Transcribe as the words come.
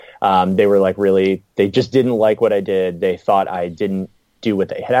They were like they just didn't like what I did. They thought I didn't do what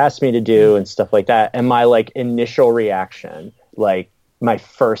they had asked me to do and stuff like that. And my like initial reaction, like my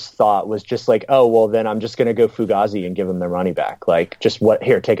first thought was just like, oh, well then I'm just going to go Fugazi and give them their money back. Like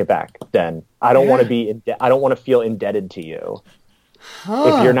here, take it back. Then I don't want to I don't want to feel indebted to you.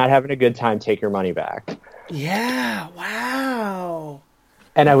 If you're not having a good time, take your money back. Yeah. Wow.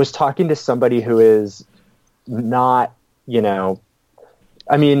 And I was talking to somebody who is not,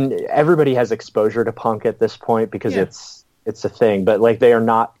 I mean, everybody has exposure to punk at this point because it's a thing, but like they are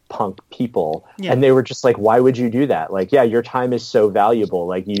not punk people. Yeah. And they were just like, why would you do that? Like, yeah, your time is so valuable.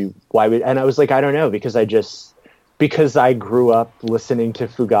 Like why would, and I was like, I don't know, because I grew up listening to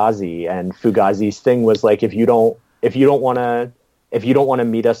Fugazi, and Fugazi's thing was like, if you don't want to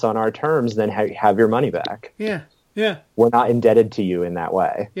meet us on our terms, then have your money back. Yeah. Yeah. We're not indebted to you in that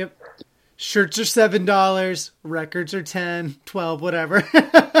way. Yep. Shirts are $7, records are 10, 12, whatever.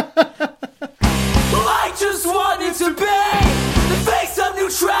 I just wanted to be the face of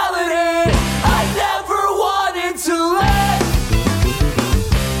neutrality. I never wanted to let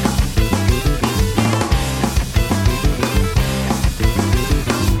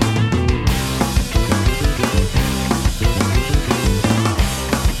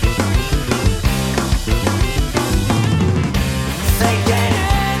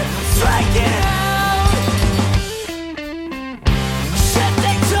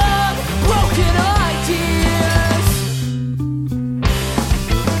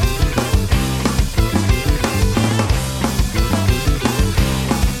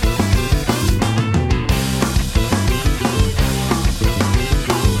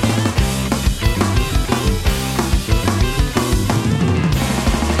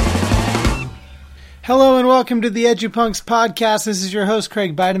Hello and welcome to the EduPunks podcast. This is your host,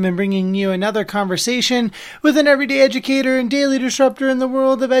 Craig Bideman, bringing you another conversation with an everyday educator and daily disruptor in the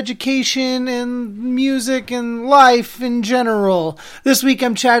world of education and music and life in general. This week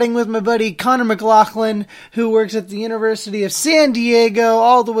I'm chatting with my buddy Connor McLaughlin, who works at the University of San Diego,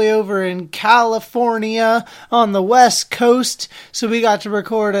 all the way over in California on the West Coast. So we got to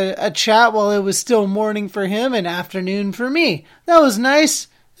record a chat while it was still morning for him and afternoon for me. That was nice.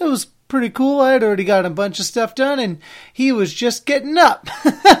 It was pretty cool. I had already got a bunch of stuff done and he was just getting up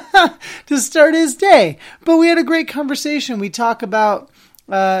to start his day. But we had a great conversation. We talk about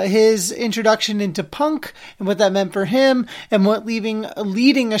his introduction into punk and what that meant for him and what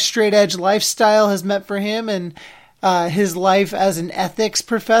leading a straight edge lifestyle has meant for him, and his life as an ethics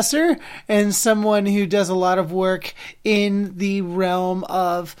professor and someone who does a lot of work in the realm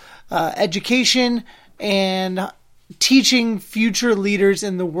of education and teaching future leaders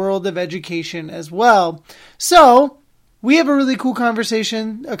in the world of education as well. So we have a really cool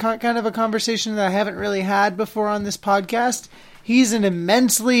conversation, kind of a conversation that I haven't really had before on this podcast. He's an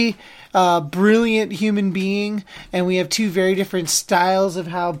immensely brilliant human being, and we have two very different styles of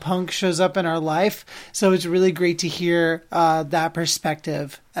how punk shows up in our life. So it's really great to hear that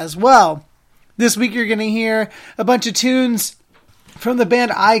perspective as well. This week you're going to hear a bunch of tunes from the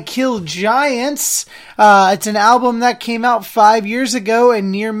band I Kill Giants. It's an album that came out 5 years ago,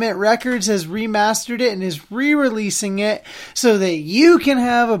 and Near Mint Records has remastered it and is re-releasing it so that you can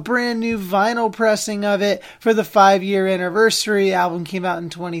have a brand new vinyl pressing of it for the 5-year anniversary. The album came out in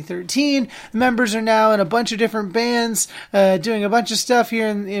 2013. The members are now in a bunch of different bands, doing a bunch of stuff here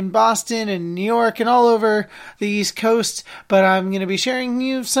in Boston and New York and all over the East Coast. But I'm going to be sharing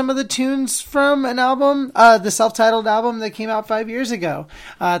you some of the tunes from an album, the self-titled album that came out 5 years ago,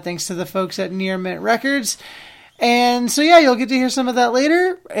 thanks to the folks at Near Mint Records. And so yeah, you'll get to hear some of that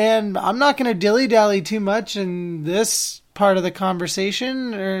later, and I'm not going to dilly-dally too much in this part of the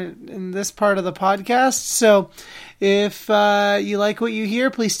conversation or in this part of the podcast. So if you like what you hear,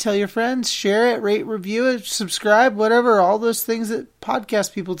 please tell your friends, share it, rate, review it, subscribe, whatever, all those things that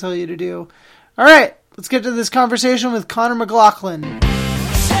podcast people tell you to do. All right, let's get to this conversation with Connor McLaughlin.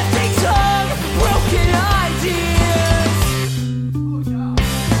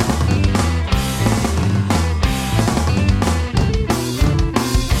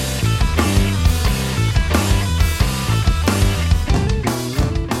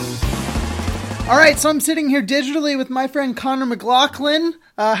 All right, so I'm sitting here digitally with my friend Connor McLaughlin.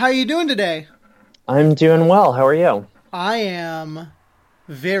 How are you doing today? I'm doing well. How are you? I am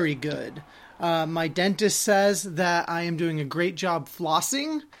very good. My dentist says that I am doing a great job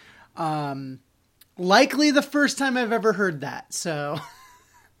flossing. Likely the first time I've ever heard that. So,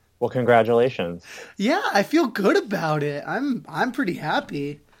 well, congratulations. Yeah, I feel good about it. I'm pretty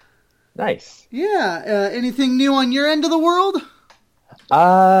happy. Nice. Yeah. Anything new on your end of the world?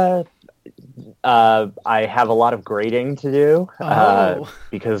 I have a lot of grading to do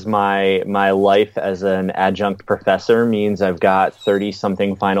because my life as an adjunct professor means I've got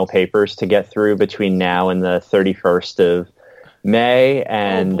 30-something final papers to get through between now and the 31st of May.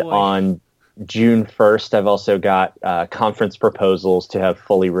 And on June 1st, I've also got conference proposals to have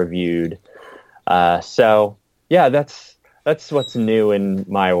fully reviewed. So, yeah, that's what's new in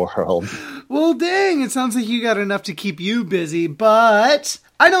my world. Well, dang, it sounds like you got enough to keep you busy, but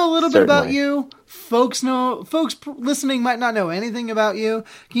I know a little bit about you. Folks listening might not know anything about you.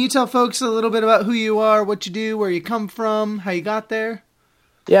 Can you tell folks a little bit about who you are, what you do, where you come from, how you got there?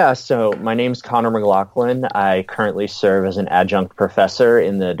 Yeah, so my name's Connor McLaughlin. I currently serve as an adjunct professor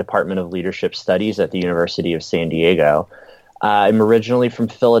in the Department of Leadership Studies at the University of San Diego. I'm originally from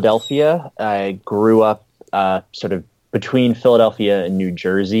Philadelphia. I grew up sort of between Philadelphia and New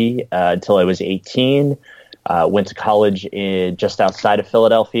Jersey until I was 18. Went to college just outside of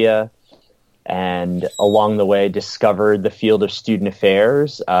Philadelphia, and along the way discovered the field of student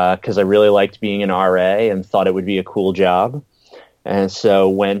affairs because I really liked being an RA and thought it would be a cool job. And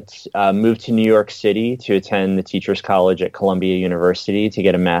so moved to New York City to attend the Teachers College at Columbia University to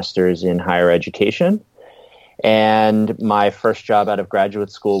get a master's in higher education. And my first job out of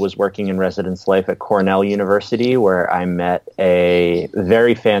graduate school was working in residence life at Cornell University, where I met a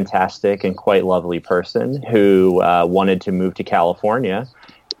very fantastic and quite lovely person who wanted to move to California.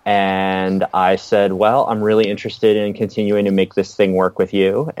 And I said, well, I'm really interested in continuing to make this thing work with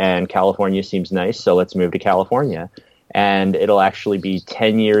you. And California seems nice, so let's move to California. And it'll actually be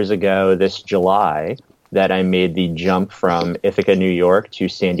 10 years ago this July that I made the jump from Ithaca, New York to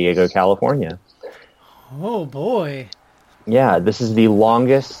San Diego, California. Oh, boy. Yeah, this is the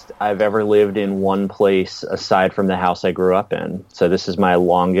longest I've ever lived in one place aside from the house I grew up in. So this is my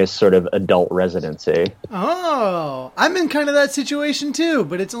longest sort of adult residency. Oh, I'm in kind of that situation too,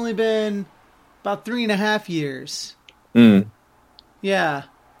 but it's only been about 3.5 years. Yeah,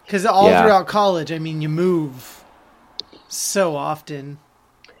 because throughout college, I mean, you move so often.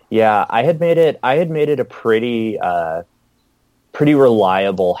 Yeah, I had made it a pretty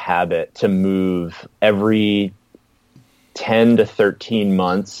reliable habit to move every 10 to 13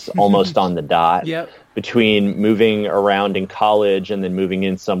 months, almost on the dot. Yep. Between moving around in college and then moving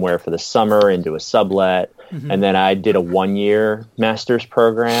in somewhere for the summer into a sublet. And then I did a 1-year master's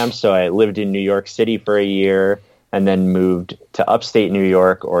program. So I lived in New York City for a year and then moved to upstate New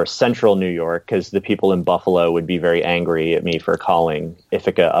York or central New York because the people in Buffalo would be very angry at me for calling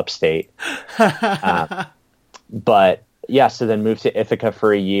Ithaca upstate. But yeah, so then moved to Ithaca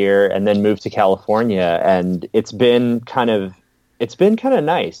for a year and then moved to California. And it's been kind of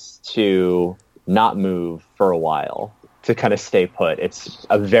nice to not move for a while, to kind of stay put. It's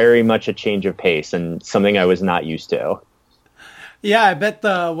very much a change of pace and something I was not used to. Yeah, I bet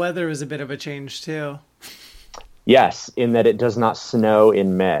the weather was a bit of a change too. Yes, in that it does not snow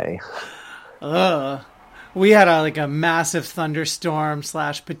in May. We had a massive thunderstorm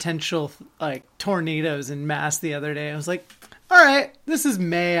 / potential tornadoes in Mass the other day. I was like, all right, this is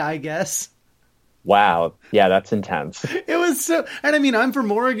May, I guess. Wow. Yeah, that's intense. It was so, and I mean, I'm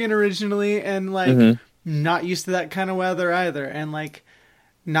from Oregon originally and not used to that kind of weather either. And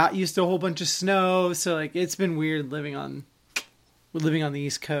not used to a whole bunch of snow. So it's been weird living on the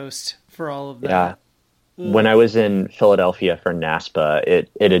East Coast for all of that. Yeah. When I was in Philadelphia for NASPA,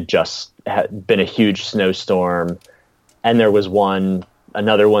 it had just been a huge snowstorm, and there was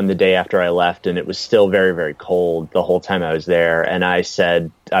another one the day after I left, and it was still very, very cold the whole time I was there. And I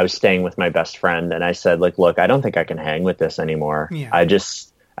said, I was staying with my best friend, and I said, look, I don't think I can hang with this anymore. Yeah.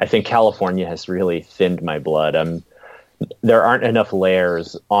 I think California has really thinned my blood. There aren't enough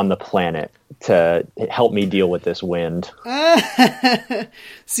layers on the planet to help me deal with this wind.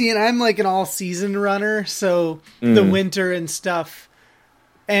 See, and I'm an all-season runner, so the winter and stuff.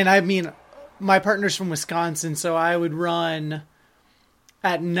 And I mean, my partner's from Wisconsin, so I would run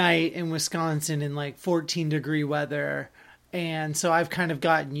at night in Wisconsin in 14-degree weather. And so I've kind of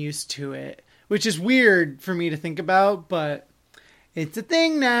gotten used to it, which is weird for me to think about, but it's a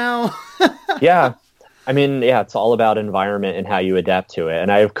thing now. Yeah. I mean, yeah, it's all about environment and how you adapt to it.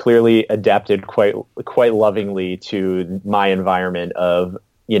 And I have clearly adapted quite lovingly to my environment of,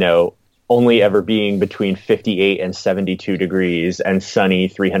 only ever being between 58 and 72 degrees and sunny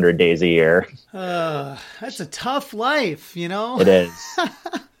 300 days a year. That's a tough life, It is.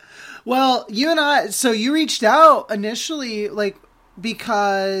 Well, you reached out initially,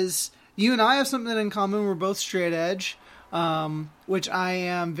 because you and I have something in common. We're both straight edge. Which I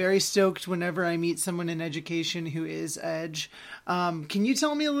am very stoked whenever I meet someone in education who is edge. Can you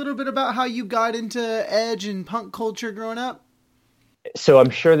tell me a little bit about how you got into edge and punk culture growing up? so I'm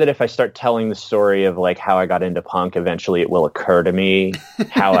sure that if I start telling the story of like how I got into punk, eventually it will occur to me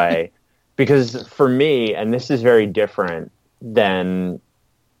because for me, and this is very different than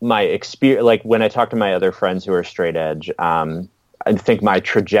my experience, like when I talk to my other friends who are straight edge, I think my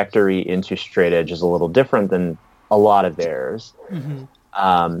trajectory into straight edge is a little different than a lot of theirs.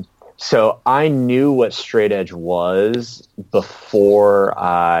 So I knew what straight edge was before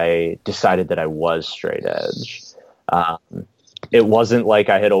I decided that I was straight edge. It wasn't like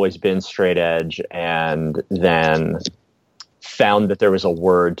I had always been straight edge and then found that there was a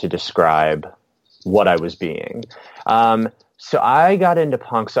word to describe what I was being. So I got into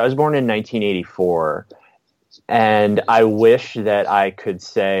punk. So I was born in 1984. And I wish that I could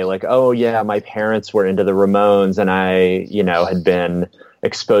say like, oh yeah, my parents were into the Ramones and I, had been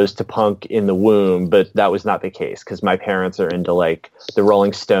exposed to punk in the womb, but that was not the case because my parents are into like the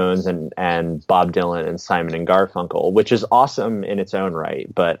Rolling Stones and Bob Dylan and Simon and Garfunkel, which is awesome in its own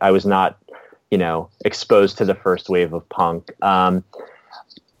right. But I was not, exposed to the first wave of punk. I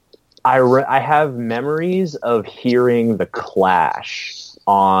have memories of hearing The Clash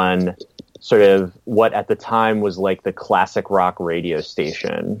on sort of what at the time was like the classic rock radio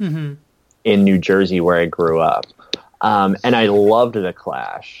station in New Jersey where I grew up. And I loved The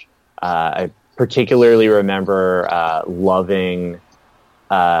Clash. I particularly remember loving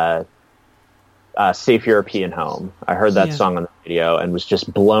Safe European Home. I heard that song on the radio and was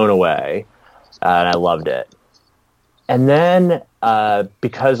just blown away. And I loved it. And then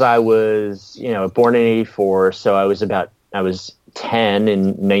because I was, born in 84, so I was 10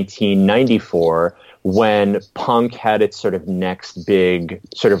 in 1994 when punk had its sort of next big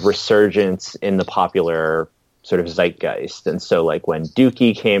sort of resurgence in the popular sort of zeitgeist. And so like when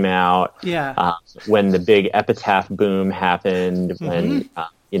Dookie came out, when the big Epitaph boom happened, when,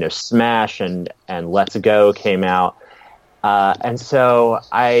 Smash and Let's Go came out. And so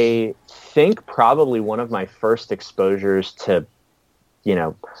I think probably one of my first exposures to,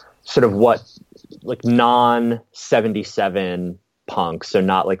 sort of what like non-77 punk, so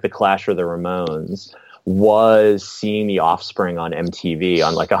not like The Clash or the Ramones, was seeing The Offspring on MTV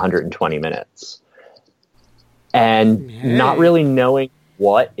on like 120 Minutes. And not really knowing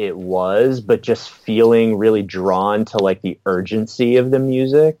what it was, but just feeling really drawn to like the urgency of the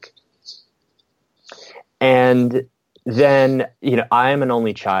music. And then, I am an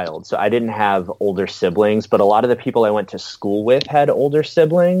only child, so I didn't have older siblings, but a lot of the people I went to school with had older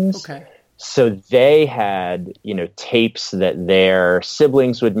siblings. Okay. So they had, tapes that their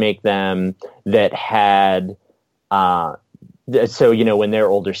siblings would make them that had, so, when their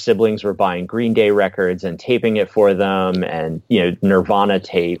older siblings were buying Green Day records and taping it for them and, Nirvana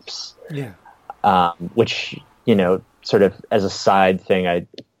tapes, which, sort of as a side thing, I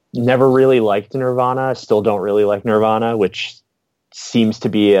never really liked Nirvana. I still don't really like Nirvana, which seems to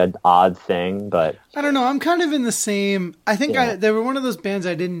be an odd thing, but I don't know. I'm kind of in the same, I think they were one of those bands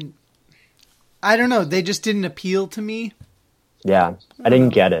I don't know. They just didn't appeal to me. Yeah. I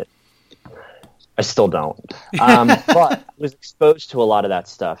didn't get it. I still don't. But I was exposed to a lot of that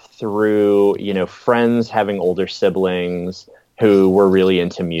stuff through, friends having older siblings who were really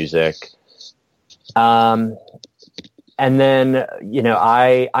into music. And then,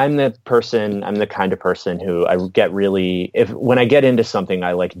 I'm the kind of person who I get really, when I get into something,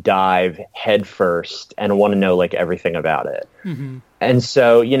 I like dive head first and want to know like everything about it. And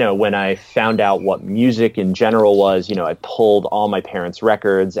so, when I found out what music in general was, I pulled all my parents'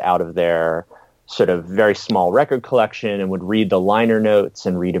 records out of their sort of very small record collection and would read the liner notes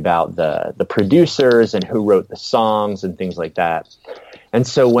and read about the producers and who wrote the songs and things like that. And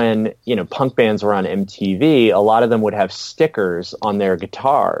so when, punk bands were on MTV, a lot of them would have stickers on their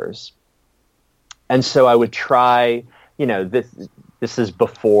guitars. And so I would try, this is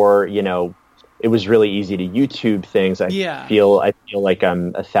before, it was really easy to YouTube things. I feel like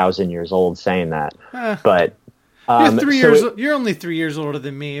I'm 1,000 years old saying that, but you're only 3 years older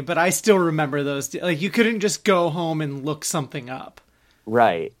than me, but I still remember those. Like you couldn't just go home and look something up.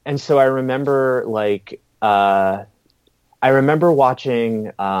 Right. And so I remember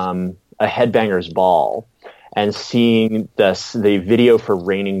watching a Headbangers Ball and seeing the video for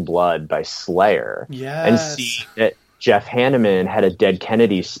Raining Blood by Slayer. Yes. And seeing that Jeff Hanneman had a Dead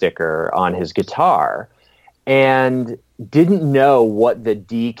Kennedy sticker on his guitar and didn't know what the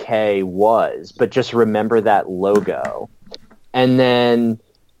DK was, but just remember that logo. And then,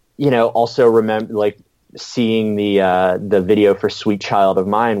 also remember like seeing the video for Sweet Child of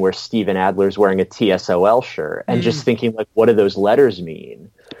Mine where Steven Adler's wearing a TSOL shirt and just thinking like, what do those letters mean?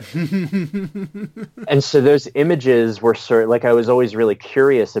 And so those images were I was always really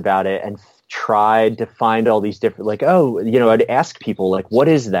curious about it and tried to find all these different, like, oh, I'd ask people, like, what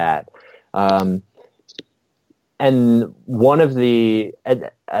is that? And one of the,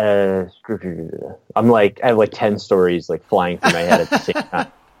 I have like 10 stories like flying through my head at the same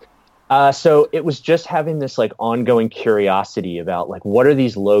time. So it was just having this like ongoing curiosity about like, what are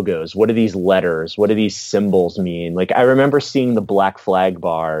these logos? What are these letters? What do these symbols mean? Like, I remember seeing the Black Flag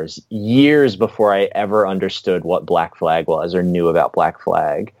bars years before I ever understood what Black Flag was or knew about Black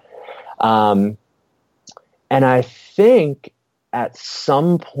Flag. And I think at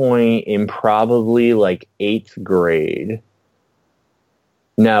some point in probably like 8th grade,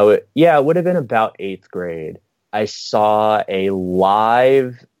 it would have been about 8th grade, I saw a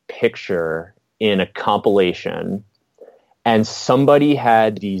live picture in a compilation, and somebody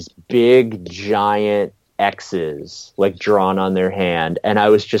had these big giant X's like drawn on their hand, and I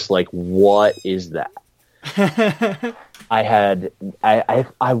was just like, what is that?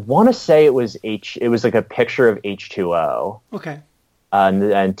 I want to say it was like a picture of H2O. Okay.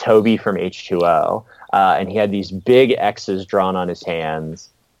 And Toby from H2O. And he had these big X's drawn on his hands.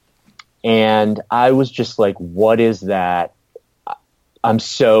 And I was just like, what is that? I'm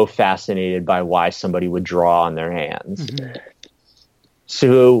so fascinated by why somebody would draw on their hands. Mm-hmm.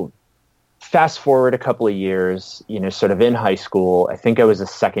 So fast forward a couple of years, sort of in high school. I think I was a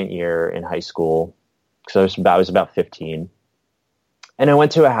second year in high school. because I was about 15. And I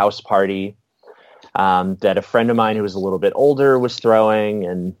went to a house party that a friend of mine who was a little bit older was throwing,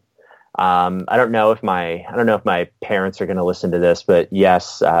 and I don't know if my parents are going to listen to this, but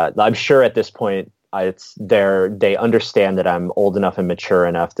yes, I'm sure at this point they understand that I'm old enough and mature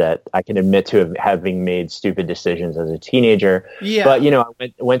enough that I can admit to having made stupid decisions as a teenager. Yeah. But I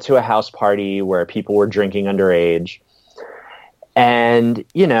went to a house party where people were drinking underage, and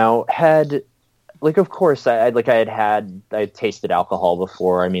had. Like, of course, I had tasted alcohol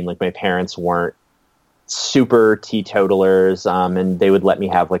before. I mean, like, my parents weren't super teetotalers, and they would let me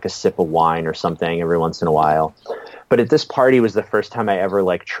have like a sip of wine or something every once in a while. But at this party was the first time I ever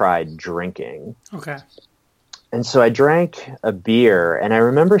tried drinking. Okay. And so I drank a beer, and I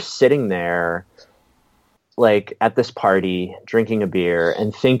remember sitting there at this party drinking a beer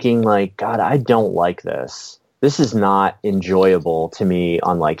and thinking God, I don't like this. This is not enjoyable to me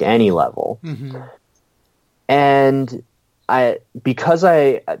on any level. Mm-hmm. And because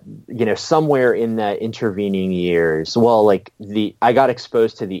I somewhere in the intervening years, I got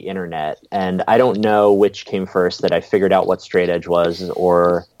exposed to the internet, and I don't know which came first, that I figured out what straight edge was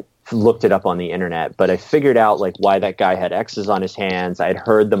or looked it up on the internet, but I figured out why that guy had X's on his hands. I had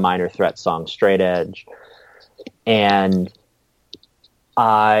heard the Minor Threat song Straight Edge, and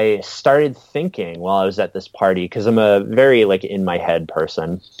I started thinking while I was at this party, because I'm a very in my head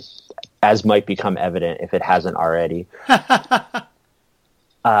person, as might become evident if it hasn't already.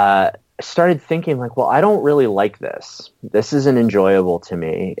 Started thinking well, I don't really like this. This isn't enjoyable to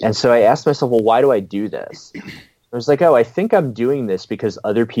me. And so I asked myself, well, why do I do this? I was I think I'm doing this because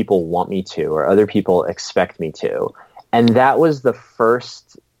other people want me to, or other people expect me to. And that was the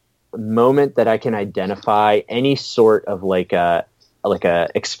first moment that I can identify any sort of a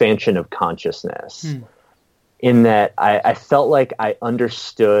expansion of consciousness, in that I felt like I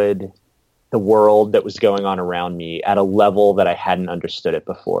understood the world that was going on around me at a level that I hadn't understood it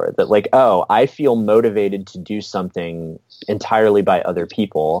before. That I feel motivated to do something entirely by other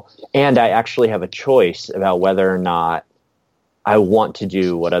people, and I actually have a choice about whether or not I want to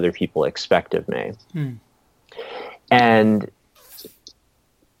do what other people expect of me. And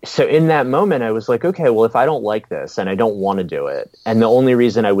so in that moment, I was okay, well, if I don't like this and I don't want to do it, and the only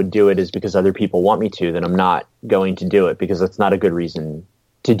reason I would do it is because other people want me to, then I'm not going to do it, because that's not a good reason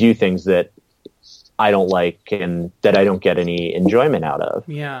to do things that I don't like and that I don't get any enjoyment out of.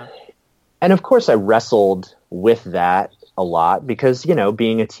 Yeah. And of course, I wrestled with that a lot because,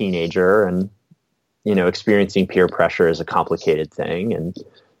 being a teenager and, experiencing peer pressure is a complicated thing and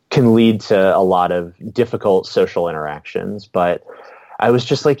can lead to a lot of difficult social interactions. But I was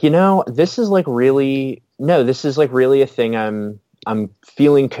just this is really a thing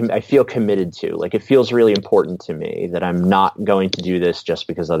I feel committed to. It feels really important to me that I'm not going to do this just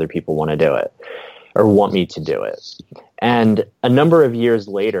because other people want to do it or want me to do it. And a number of years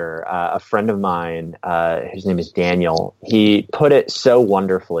later, a friend of mine, his name is Daniel, he put it so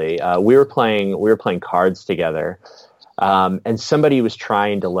wonderfully. We were playing cards together. And somebody was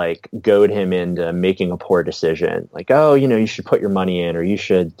trying to goad him into making a poor decision. You should put your money in, or you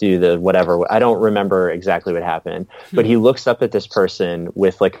should do the whatever. I don't remember exactly what happened, but he looks up at this person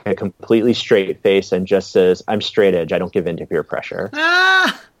with a completely straight face and just says, "I'm straight edge. I don't give in to peer pressure."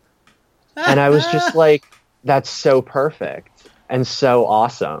 And I was just that's so perfect. and so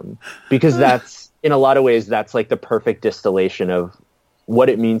awesome, because that's, in a lot of ways, that's like the perfect distillation of what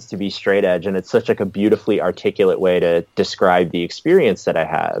it means to be straight edge. And it's such like a beautifully articulate way to describe the experience that I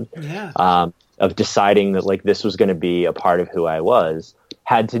had, of deciding that like this was going to be a part of who I was,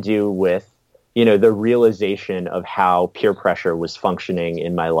 had to do with, you know, the realization of how peer pressure was functioning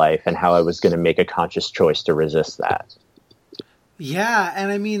in my life and how I was going to make a conscious choice to resist that. Yeah.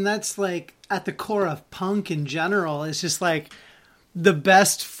 And I mean, that's like at the core of punk in general. It's just like the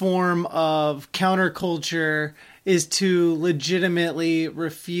best form of counterculture is to legitimately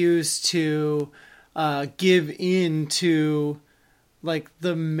refuse to give in to like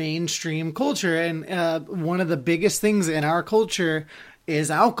the mainstream culture. And one of the biggest things in our culture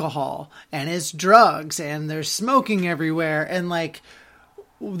is alcohol and it's drugs and there's smoking everywhere. And like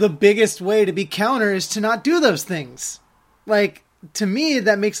the biggest way to be counter is to not do those things. Like, to me,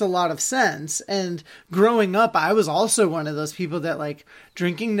 that makes a lot of sense. And growing up, I was also one of those people that like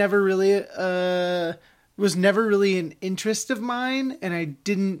drinking never really was never really an interest of mine, and I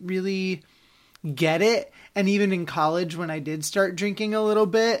didn't really get it. And even in college, when I did start drinking a little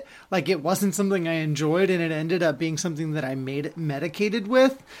bit, like it wasn't something I enjoyed, and it ended up being something that I made medicated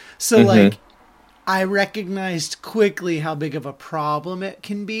with. So like I recognized quickly how big of a problem it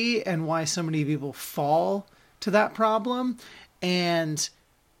can be and why so many people fall to that problem. And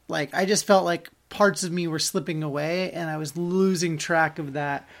like, I just felt like parts of me were slipping away and I was losing track of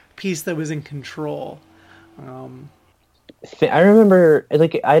that piece that was in control. I remember,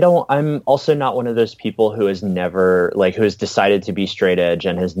 like, I'm also not one of those people who has never, like, who has decided to be straight edge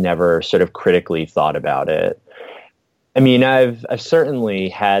and has never sort of critically thought about it. I mean, I've certainly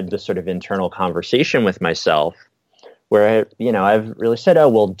had the sort of internal conversation with myself where I've really said, oh,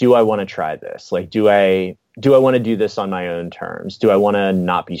 well, do I want to try this? Like, do I want to do this on my own terms? Do I want to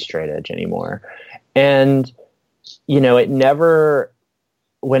not be straight edge anymore? And, it never,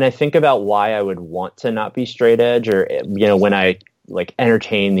 when I think about why I would want to not be straight edge, or, when I like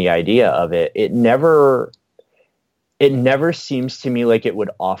entertain the idea of it, it never seems to me like it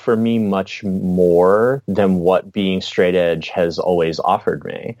would offer me much more than what being straight edge has always offered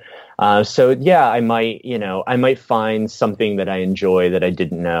me. So yeah, I might find something that I enjoy that I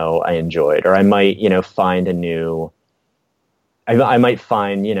didn't know I enjoyed, or I might, find a new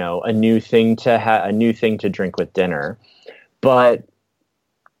thing to drink with dinner. But,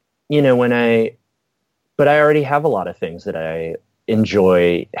 but I already have a lot of things that I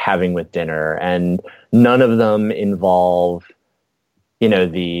enjoy having with dinner, and none of them involve,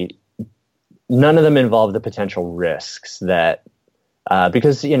 the potential risks that,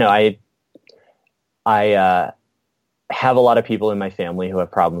 because, I have a lot of people in my family who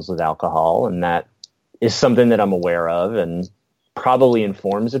have problems with alcohol, and that is something that I'm aware of and probably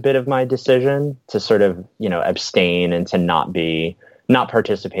informs a bit of my decision to sort of, abstain and to not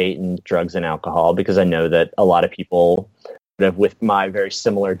participate in drugs and alcohol, because I know that a lot of people with my very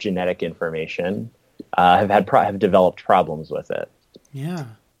similar genetic information have developed problems with it. Yeah.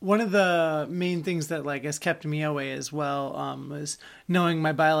 One of the main things that has kept me away as well was knowing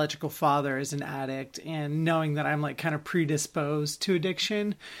my biological father is an addict, and knowing that I'm kind of predisposed to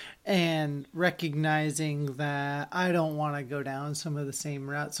addiction, and recognizing that I don't want to go down some of the same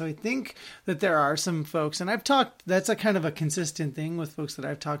routes. So I think that there are some folks, and that's a kind of a consistent thing with folks that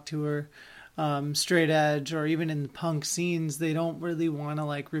I've talked to, or straight edge, or even in the punk scenes, they don't really want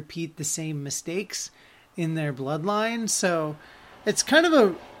to repeat the same mistakes in their bloodline. So it's kind of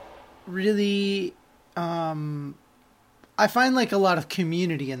a really, I find a lot of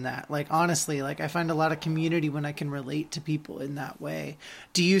community in that. Honestly, I find a lot of community when I can relate to people in that way.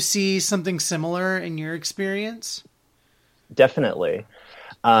 Do you see something similar in your experience? Definitely.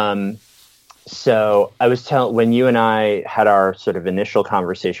 So I was when you and I had our sort of initial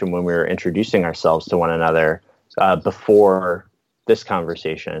conversation when we were introducing ourselves to one another, before this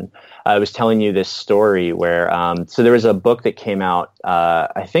conversation, I was telling you this story where, so there was a book that came out,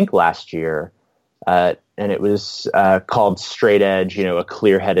 I think last year, and it was called Straight Edge, a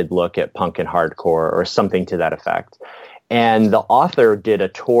clear-headed look at punk and hardcore, or something to that effect. And the author did a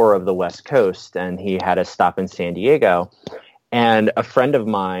tour of the West Coast, and he had a stop in San Diego. And a friend of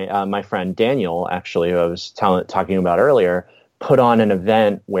mine, my friend Daniel, actually, who I was talking about earlier, put on an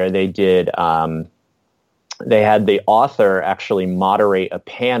event where they did, they had the author actually moderate a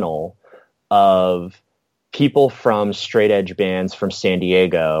panel of people from straight edge bands from San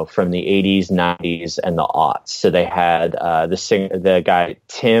Diego from the 80s, 90s, and the aughts. So they had the guy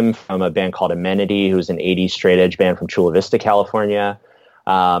Tim from a band called Amenity, who's an 80s straight edge band from Chula Vista, California.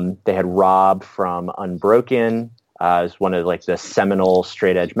 They had Rob from Unbroken, It was one of like the seminal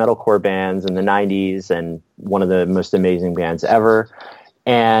straight edge metalcore bands in the 90s and one of the most amazing bands ever.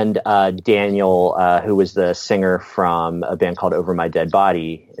 And Daniel, who was the singer from a band called Over My Dead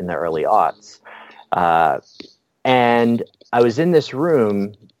Body in the early aughts. And I was in this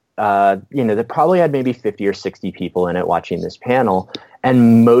room, that probably had maybe 50 or 60 people in it watching this panel.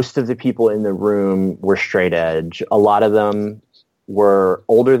 And most of the people in the room were straight edge. A lot of them were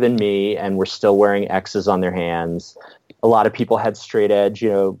older than me and were still wearing X's on their hands. A lot of people had straight edge,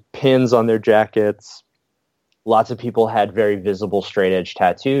 pins on their jackets. Lots of people had very visible straight edge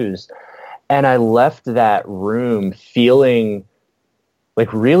tattoos. And I left that room feeling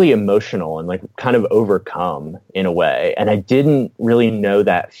like really emotional and like kind of overcome in a way. And I didn't really know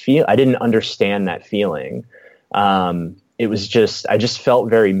that I didn't understand that feeling. It was just, I just felt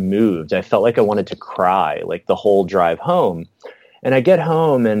very moved. I felt like I wanted to cry like the whole drive home. And I get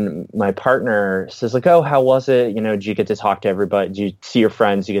home and my partner says like, oh, how was it? Did you get to talk to everybody? Did you see your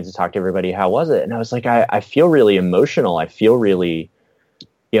friends? You get to talk to everybody? How was it? And I was like, I feel really emotional. I feel really,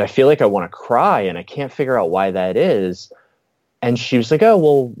 I feel like I want to cry and I can't figure out why that is. And she was like, oh,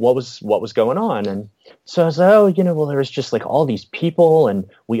 well, what was going on? And so I was like, oh, well, there was just like all these people and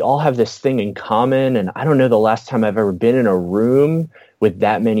we all have this thing in common. And I don't know the last time I've ever been in a room with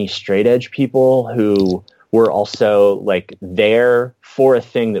that many straight edge people who were also like there for a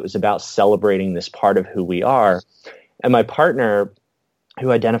thing that was about celebrating this part of who we are. And my partner, who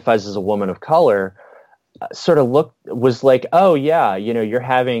identifies as a woman of color, sort of was like, oh yeah, you're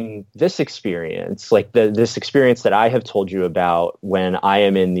having this experience, like this experience that I have told you about when I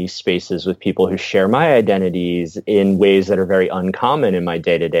am in these spaces with people who share my identities in ways that are very uncommon in my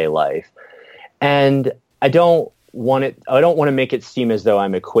day-to-day life. And I don't want to make it seem as though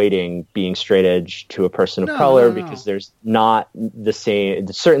I'm equating being straight edge to a person of color, because there's not the same,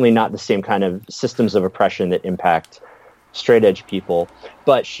 certainly not the same kind of systems of oppression that impact straight edge people.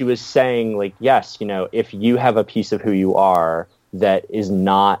 But she was saying like, yes, if you have a piece of who you are that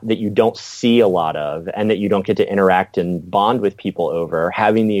you don't see a lot of and that you don't get to interact and bond with people over,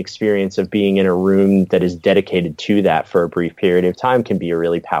 having the experience of being in a room that is dedicated to that for a brief period of time can be a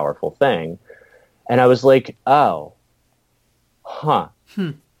really powerful thing. And I was like, oh, huh.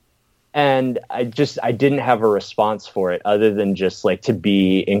 And I didn't have a response for it other than just like to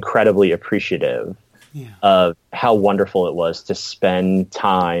be incredibly appreciative of how wonderful it was to spend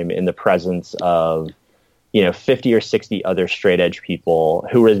time in the presence of, 50 or 60 other straight edge people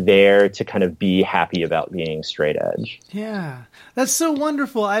who were there to kind of be happy about being straight edge. Yeah, that's so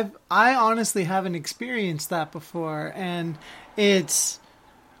wonderful. I honestly haven't experienced that before. And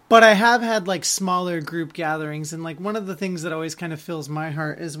but I have had like smaller group gatherings, and like one of the things that always kind of fills my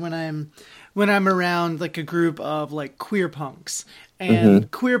heart is when I'm around like a group of like queer punks,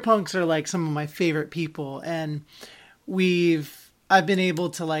 and queer punks are like some of my favorite people, and I've been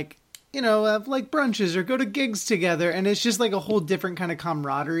able to like, have like brunches or go to gigs together, and it's just like a whole different kind of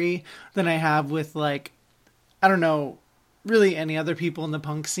camaraderie than I have with like, I don't know, really any other people in the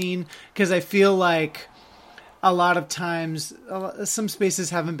punk scene, because I feel like a lot of times, some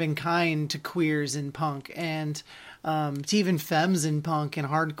spaces haven't been kind to queers in punk and to even femmes in punk and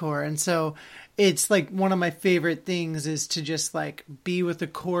hardcore. And so it's like one of my favorite things is to just like be with a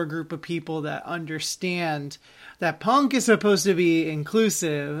core group of people that understand that punk is supposed to be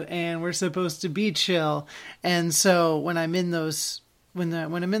inclusive and we're supposed to be chill. And so when I'm in those when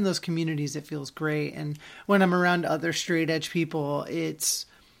I'm in those communities, it feels great. And when I'm around other straight edge people, it's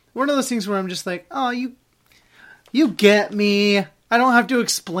one of those things where I'm just like, oh, you get me. I don't have to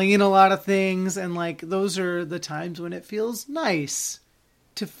explain a lot of things. And like, those are the times when it feels nice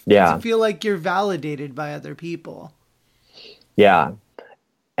to feel like you're validated by other people. Yeah.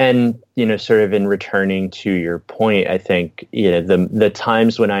 And, sort of in returning to your point, I think, the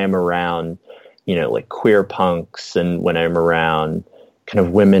times when I am around, like queer punks and when I'm around kind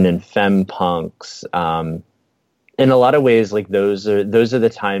of women and femme punks, in a lot of ways, like those are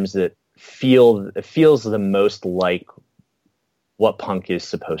the times that it feels the most like what punk is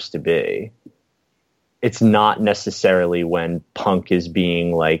supposed to be. It's not necessarily when punk is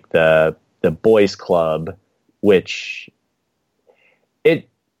being like the boys club, which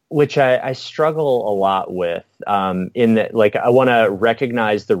I struggle a lot with, in that, like, I want to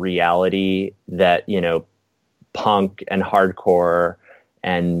recognize the reality that, punk and hardcore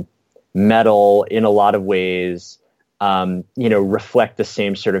and metal in a lot of ways, reflect the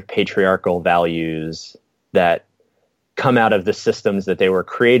same sort of patriarchal values that come out of the systems that they were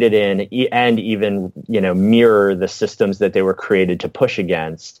created in, and even, mirror the systems that they were created to push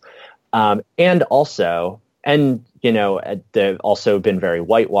against. They've also been very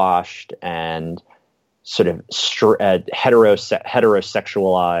whitewashed and sort of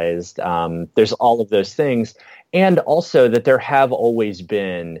heterosexualized. There's all of those things. And also that there have always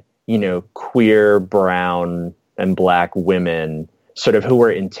been, queer, brown, and Black women sort of who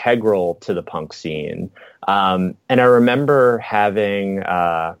were integral to the punk scene. And I remember having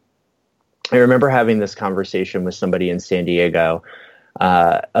this conversation with somebody in San Diego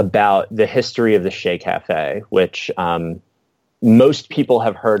about the history of the Shea Cafe, which most people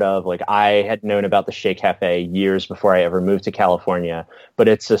have heard of. Like, I had known about the Shea Cafe years before I ever moved to California, but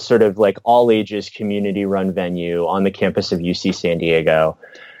it's a sort of like all ages community run venue on the campus of UC San Diego.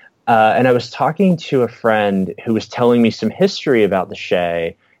 And I was talking to a friend who was telling me some history about the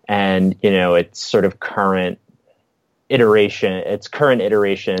Shea and, its sort of current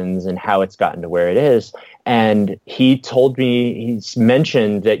iterations and how it's gotten to where it is. And he's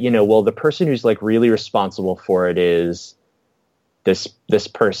mentioned that, the person who's like really responsible for it is this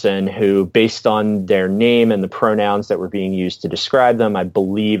person who, based on their name and the pronouns that were being used to describe them, I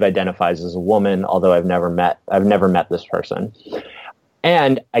believe identifies as a woman, although I've never met this person.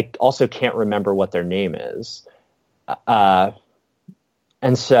 And I also can't remember what their name is. And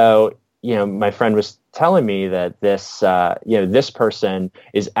so, my friend was telling me that this person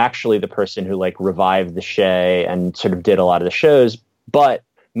is actually the person who like revived the Shea and sort of did a lot of the shows. But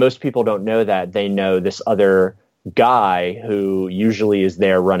most people don't know that. They know this other guy who usually is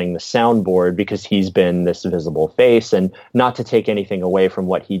there running the soundboard because he's been this visible face, and not to take anything away from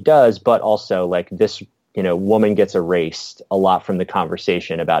what he does, but also like this, woman gets erased a lot from the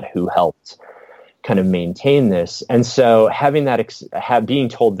conversation about who helped kind of maintain this. And so having being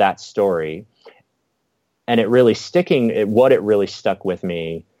told that story and it really what really stuck with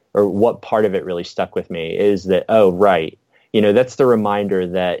me, or what part of it really stuck with me, is that, oh, right. That's the reminder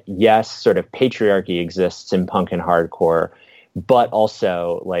that, yes, sort of patriarchy exists in punk and hardcore, but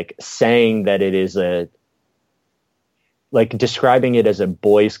also like saying that it is describing it as a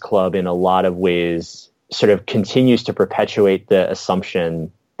boys' club in a lot of ways sort of continues to perpetuate the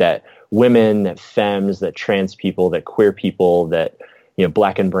assumption that women, that femmes, that trans people, that queer people, that,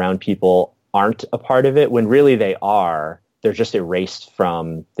 Black and brown people aren't a part of it, when really they are. They're just erased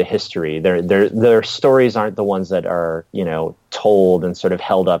from the history. Their stories aren't the ones that are, told and sort of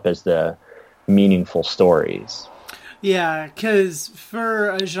held up as the meaningful stories. Yeah, because for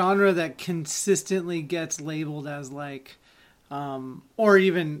a genre that consistently gets labeled as like, or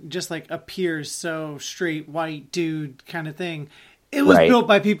even just like appears so straight white dude kind of thing, it was built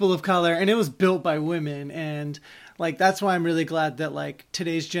by people of color and it was built by women. And like, that's why I'm really glad that like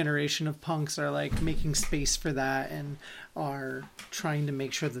today's generation of punks are like making space for that and are trying to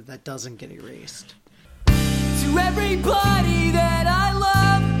make sure that that doesn't get erased. To everybody that I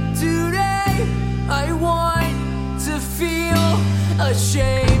love today, I want to feel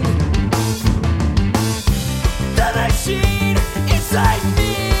ashamed. The machine inside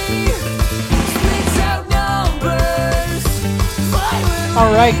me spits out numbers.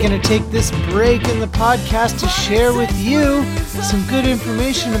 All right, going to take this break in the podcast to share with you some good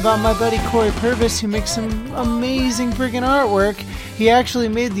information about my buddy Corey Purvis, who makes some amazing freaking artwork. He actually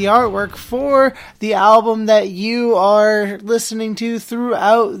made the artwork for the album that you are listening to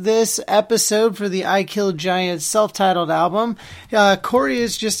throughout this episode, for the I Killed Giants self-titled album. Corey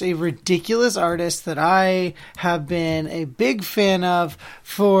is just a ridiculous artist that I have been a big fan of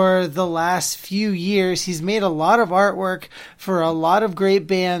for the last few years. He's made a lot of artwork for a lot of great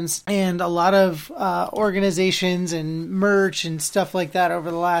bands and a lot of organizations and merch and stuff like that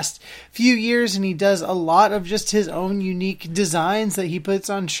over the last few years, and he does a lot of just his own unique designs that he puts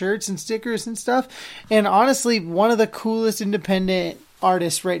on shirts and stickers and stuff. And honestly, one of the coolest independent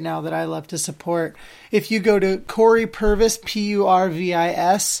artists right now that I love to support. If you go to Corey Purvis,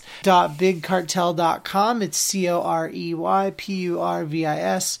 PURVIS.BigCartel.com, it's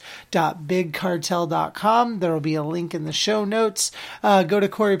COREYPURVIS.BigCartel.com. There will be a link in the show notes. Go to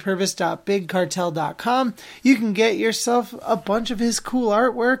CoreyPurvis.BigCartel.com. You can get yourself a bunch of his cool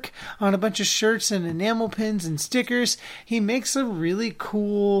artwork on a bunch of shirts and enamel pins and stickers. He makes a really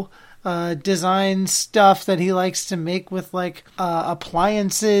cool design stuff that he likes to make with like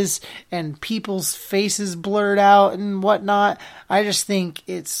appliances and people's faces blurred out and whatnot. I just think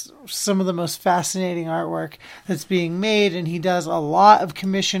it's some of the most fascinating artwork that's being made, and he does a lot of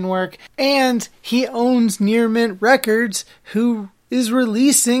commission work, and he owns Near Mint Records, who is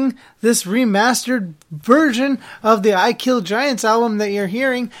releasing this remastered version of the I Kill Giants album that you're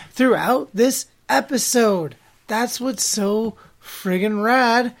hearing throughout this episode. That's what's so friggin'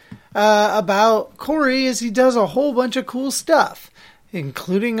 rad about Corey, is he does a whole bunch of cool stuff,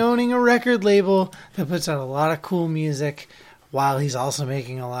 including owning a record label that puts out a lot of cool music while he's also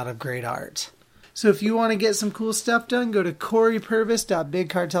making a lot of great art. So if you want to get some cool stuff done, go to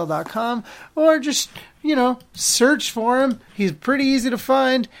CoreyPurvis.BigCartel.com or just, search for him. He's pretty easy to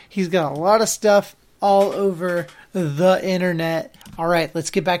find. He's got a lot of stuff all over the internet. All right,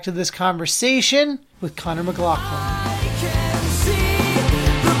 let's get back to this conversation with Connor McLaughlin. I can see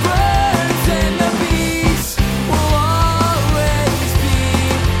the birds and the bees will always be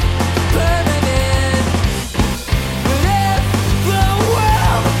permanent. But if the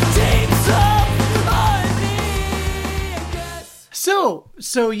world takes up on me, I guess.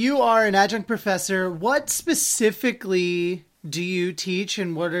 So you are an adjunct professor. What specifically do you teach,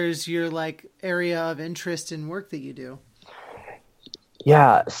 and what is your area of interest in work that you do?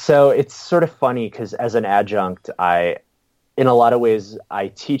 Yeah, so it's sort of funny because as an adjunct, in a lot of ways, I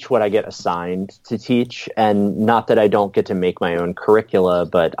teach what I get assigned to teach, and not that I don't get to make my own curricula,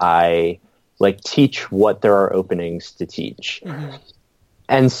 but I teach what there are openings to teach. Mm-hmm.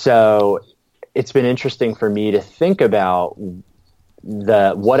 And so it's been interesting for me to think about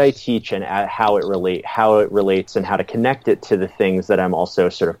what I teach and how it relates and how to connect it to the things that I'm also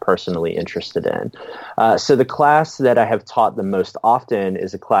sort of personally interested in. So the class that I have taught the most often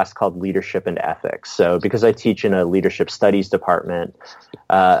is a class called Leadership and Ethics. So because I teach in a leadership studies department,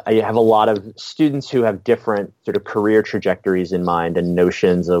 I have a lot of students who have different sort of career trajectories in mind and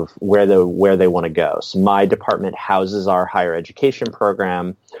notions of where they want to go. So my department houses our higher education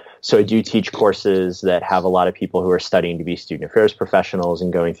program. So I do teach courses that have a lot of people who are studying to be student affairs professionals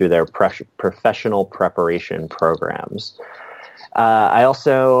and going through their professional preparation programs. I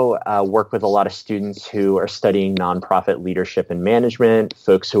also work with a lot of students who are studying nonprofit leadership and management,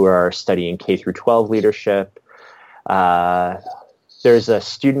 folks who are studying K through 12 leadership. There's a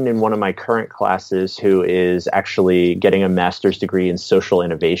student in one of my current classes who is actually getting a master's degree in social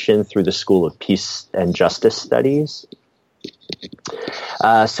innovation through the School of Peace and Justice Studies.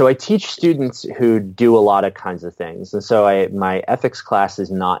 So I teach students who do a lot of kinds of things. And so my ethics class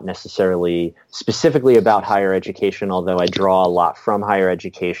is not necessarily specifically about higher education, although I draw a lot from higher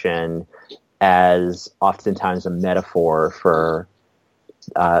education as oftentimes a metaphor for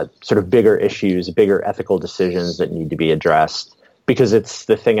sort of bigger issues, bigger ethical decisions that need to be addressed, because it's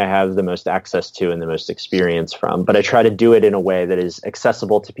the thing I have the most access to and the most experience from. But I try to do it in a way that is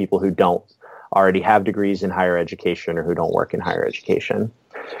accessible to people who don't already have degrees in higher education or who don't work in higher education.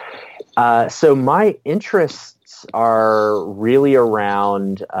 So my interests are really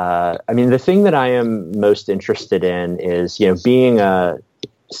around, the thing that I am most interested in is, being a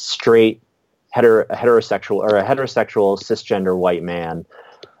straight heterosexual or a heterosexual cisgender white man.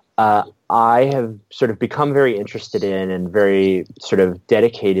 I have sort of become very interested in and very sort of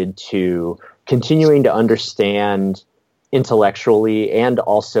dedicated to continuing to understand intellectually and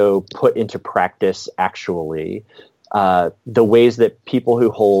also put into practice actually the ways that people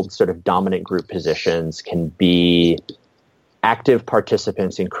who hold sort of dominant group positions can be active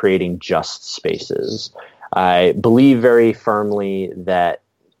participants in creating just spaces. I believe very firmly that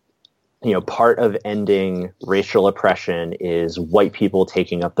part of ending racial oppression is white people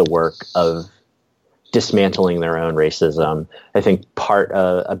taking up the work of dismantling their own racism. I think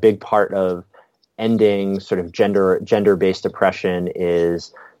a big part of ending sort of gender-based oppression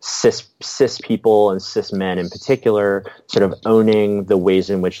is cis people and cis men in particular sort of owning the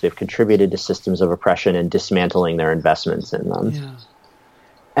ways in which they've contributed to systems of oppression and dismantling their investments in them. Yeah.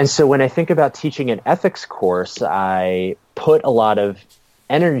 And so when I think about teaching an ethics course, I put a lot of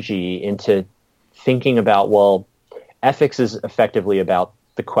energy into thinking about, well, ethics is effectively about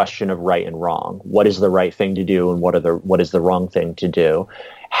the question of right and wrong. What is the right thing to do and what is the wrong thing to do?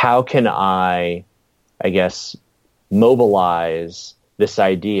 How can I guess, mobilize this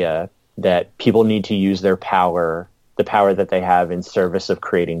idea that people need to use their power, the power that they have in service of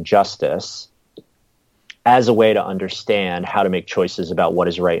creating justice, as a way to understand how to make choices about what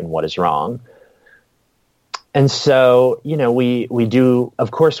is right and what is wrong. And so, we do,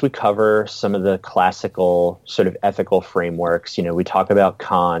 of course, we cover some of the classical sort of ethical frameworks. We talk about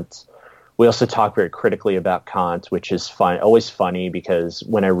Kant. We also talk very critically about Kant, which is always funny because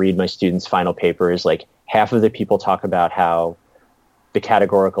when I read my students' final papers, half of the people talk about how the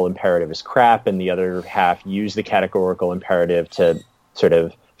categorical imperative is crap, and the other half use the categorical imperative to sort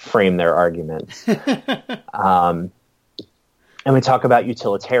of frame their arguments. And we talk about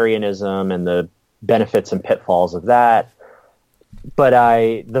utilitarianism and the benefits and pitfalls of that. But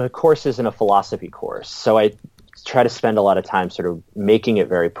the course isn't a philosophy course, so I try to spend a lot of time sort of making it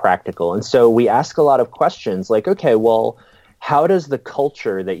very practical. And so we ask a lot of questions like, okay, well, how does the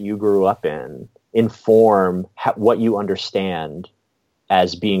culture that you grew up in inform what you understand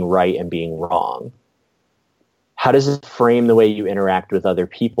as being right and being wrong? how does it frame the way you interact with other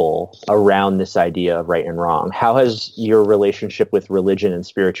people around this idea of right and wrong? How has your relationship with religion and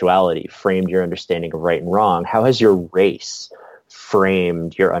spirituality framed your understanding of right and wrong? How has your race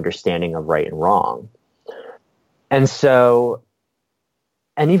framed your understanding of right and wrong? And so,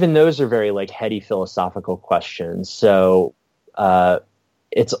 and even those are very like heady philosophical questions. So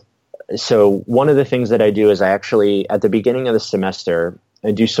so one of the things that I do is I actually, at the beginning of the semester,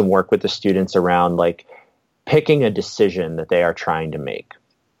 I do some work with the students around like picking a decision that they are trying to make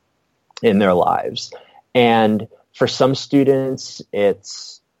in their lives. And for some students,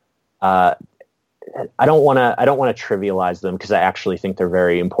 it's, I don't want to trivialize them because I actually think they're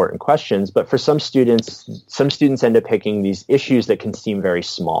very important questions. But for some students end up picking these issues that can seem very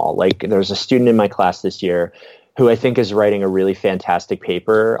small. Like there's a student in my class this year who I think is writing a really fantastic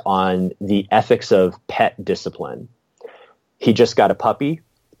paper on the ethics of pet discipline. He just got a puppy.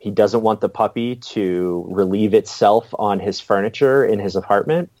 He doesn't want the puppy to relieve itself on his furniture in his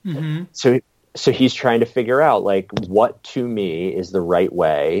apartment. Mm-hmm. So he's trying to figure out like what to me is the right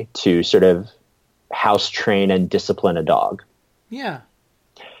way to sort of house train and discipline a dog. Yeah.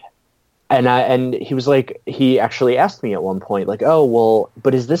 And he was like, he actually asked me at one point, like, oh, well,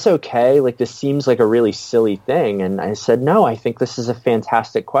 but is this okay? Like, this seems like a really silly thing. And I said, no, I think this is a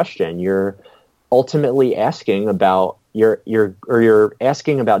fantastic question. You're ultimately asking about you're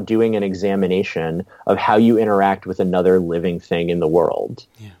asking about doing an examination of how you interact with another living thing in the world.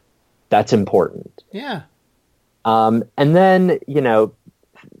 Yeah. That's important. Yeah. And then,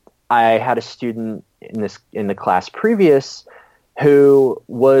 I had a student in the class previous who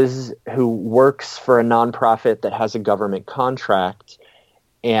works for a nonprofit that has a government contract,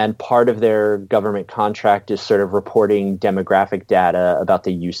 and part of their government contract is sort of reporting demographic data about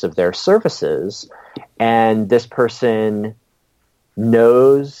the use of their services. And this person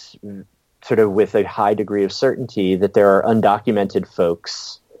knows sort of with a high degree of certainty that there are undocumented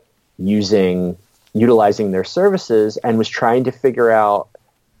folks utilizing their services, and was trying to figure out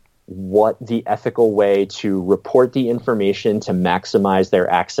what the ethical way to report the information to maximize their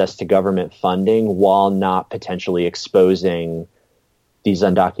access to government funding while not potentially exposing these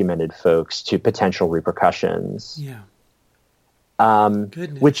undocumented folks to potential repercussions. Yeah.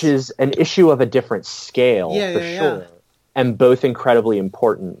 Which is an issue of a different scale, sure, and both incredibly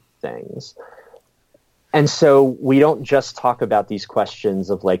important things. And so we don't just talk about these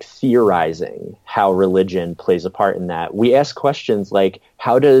questions of like theorizing how religion plays a part in that. We ask questions like,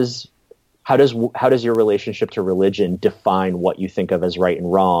 how does your relationship to religion define what you think of as right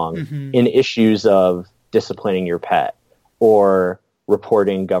and wrong in issues of disciplining your pet or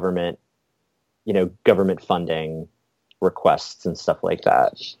reporting government funding requests and stuff like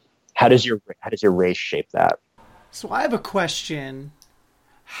that? How does your race shape that? So I have a question.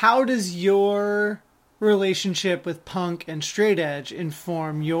 How does your relationship with punk and straight edge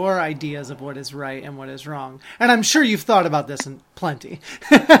inform your ideas of what is right and what is wrong? And I'm sure you've thought about this in plenty.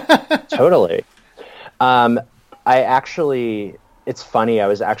 Totally. It's funny. I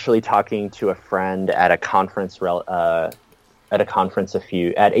was actually talking to a friend at a conference at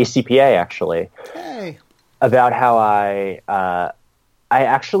ACPA actually. Hey. About how I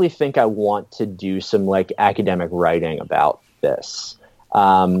actually think I want to do some like academic writing about this.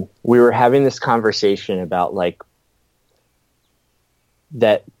 We were having this conversation about like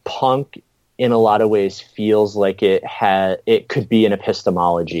that punk in a lot of ways feels like it could be an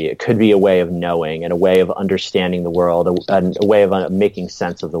epistemology. It could be a way of knowing and a way of understanding the world, a way of making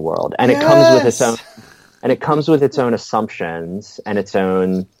sense of the world. And yes! it comes with its own assumptions and its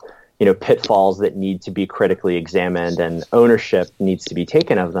own, pitfalls that need to be critically examined, and ownership needs to be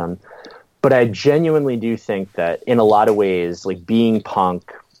taken of them. But I genuinely do think that in a lot of ways, like being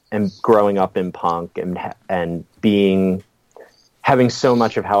punk and growing up in punk and having so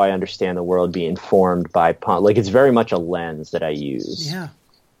much of how I understand the world be informed by punk, like it's very much a lens that I use. Yeah.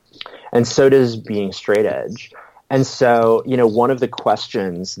 And so does being straight edge. And so, one of the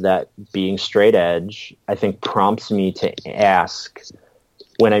questions that being straight edge, I think, prompts me to ask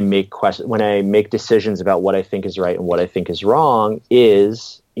when I make decisions about what I think is right and what I think is wrong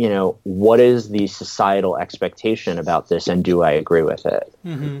is, what is the societal expectation about this, and do I agree with it?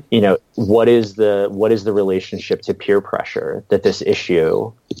 Mm-hmm. What is the relationship to peer pressure that this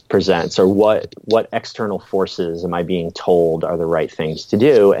issue presents, or what external forces am I being told are the right things to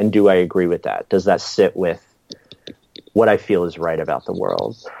do, and do I agree with that? Does that sit with what I feel is right about the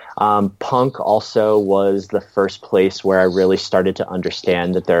world? Punk also was the first place where I really started to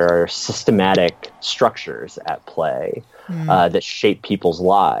understand that there are systematic structures at play that shape people's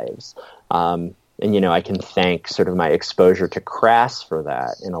lives. And, I can thank sort of my exposure to Crass for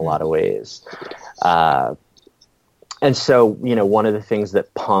that in a lot of ways. And so, one of the things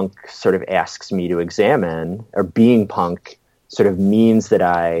that punk sort of asks me to examine, or being punk sort of means that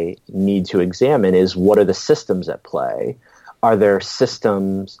I need to examine, is what are the systems at play? Are there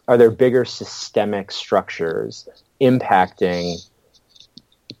bigger systemic structures impacting,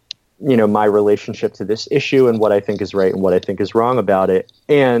 my relationship to this issue and what I think is right and what I think is wrong about it?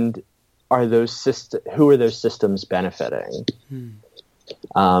 And who are those systems benefiting?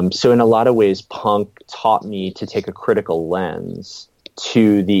 So in a lot of ways, punk taught me to take a critical lens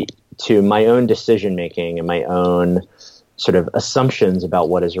to my own decision making and my own sort of assumptions about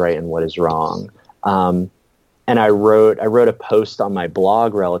what is right and what is wrong. And I wrote a post on my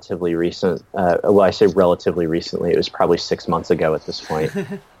blog relatively recent. I say relatively recently. It was probably 6 months ago at this point.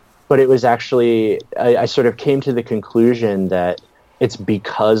 But it was actually, I sort of came to the conclusion that it's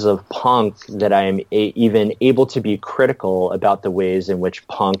because of punk that I am even able to be critical about the ways in which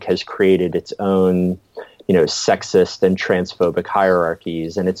punk has created its own, sexist and transphobic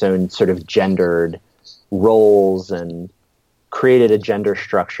hierarchies and its own sort of gendered roles, and created a gender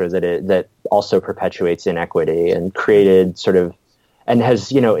structure that also perpetuates inequity, and created and has,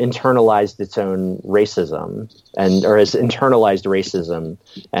 internalized its own racism, or has internalized racism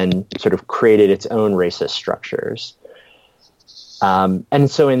and sort of created its own racist structures.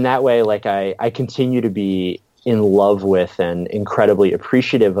 And so in that way, I continue to be in love with and incredibly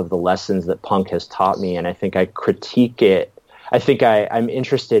appreciative of the lessons that punk has taught me. And I think I critique it. I think I'm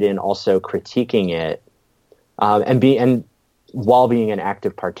interested in also critiquing it, and while being an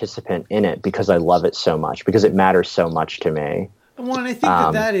active participant in it, because I love it so much, because it matters so much to me. Well, and I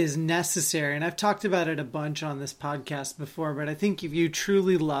think that is necessary, and I've talked about it a bunch on this podcast before, but I think if you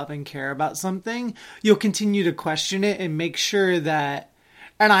truly love and care about something, you'll continue to question it and make sure that,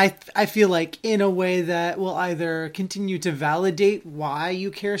 and I feel like in a way that will either continue to validate why you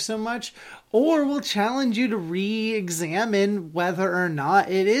care so much, or will challenge you to re-examine whether or not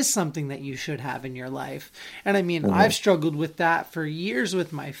it is something that you should have in your life. And I mean, I've struggled with that for years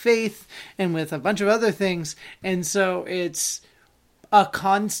with my faith and with a bunch of other things, and so it's a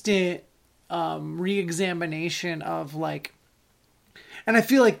constant re-examination of and I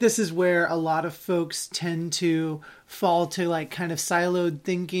feel like this is where a lot of folks tend to fall to kind of siloed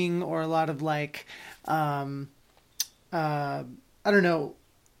thinking, or a lot of I don't know,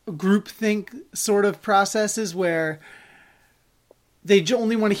 groupthink sort of processes where they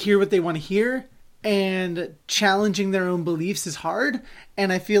only want to hear what they want to hear, and challenging their own beliefs is hard.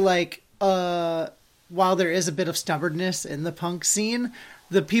 And I feel like while there is a bit of stubbornness in the punk scene,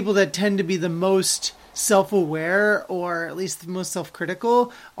 the people that tend to be the most self-aware, or at least the most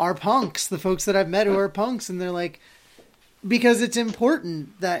self-critical, are punks. The folks that I've met who are punks, and they're because it's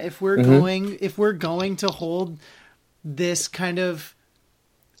important that if we're going to hold this kind of,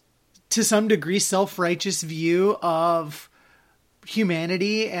 to some degree, self-righteous view of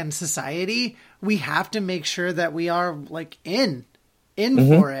humanity and society, we have to make sure that we are in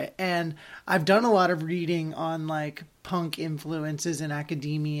for it. And I've done a lot of reading on punk influences in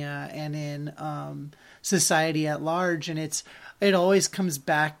academia and in society at large, and it always comes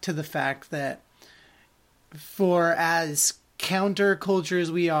back to the fact that, for as counterculture as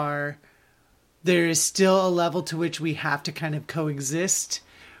we are, there is still a level to which we have to kind of coexist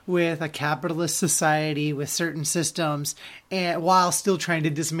with a capitalist society, with certain systems, and while still trying to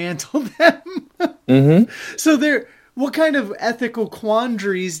dismantle them. So what kind of ethical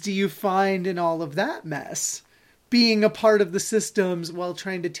quandaries do you find in all of that mess, being a part of the systems while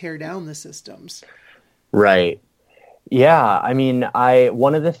trying to tear down the systems? Right. Yeah. I mean,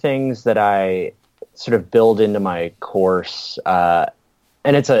 one of the things that I sort of build into my course, and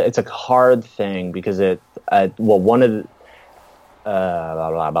it's a hard thing because one of the,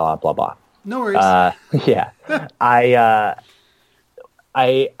 blah, blah, blah, blah, blah. No worries. Yeah. I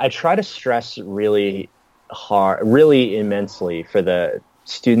try to stress really hard, really immensely for the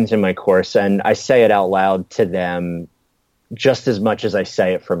students in my course, and I say it out loud to them just as much as I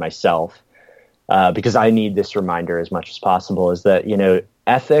say it for myself, because I need this reminder as much as possible, is that,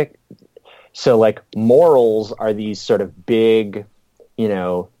 so morals are these sort of big,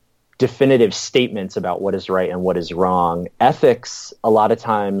 definitive statements about what is right and what is wrong. Ethics, a lot of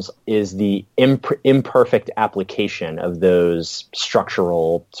times, is the imperfect application of those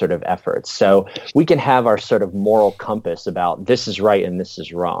structural sort of efforts. So we can have our sort of moral compass about this is right and this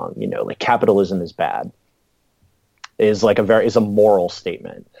is wrong. Capitalism is bad, is a moral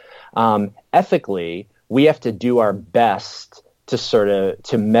statement. Ethically, we have to do our best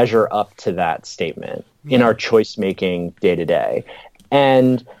to measure up to that statement in our choice making day to day.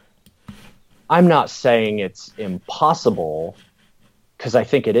 And I'm not saying it's impossible, because I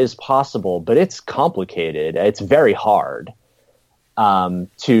think it is possible, but it's complicated. It's very hard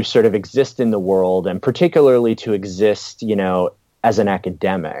to sort of exist in the world, and particularly to exist, as an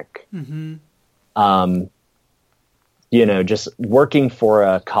academic. Mm-hmm. Just working for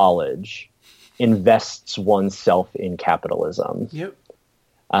a college invests oneself in capitalism. Yep.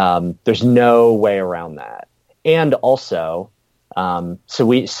 There's no way around that. And also, so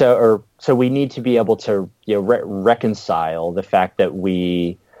we need to be able to reconcile the fact that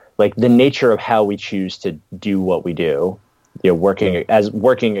we, like, the nature of how we choose to do what we do, working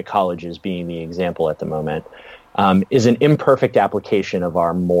at colleges being the example at the moment, is an imperfect application of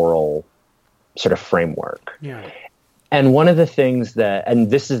our moral sort of framework. Yeah. And one of the things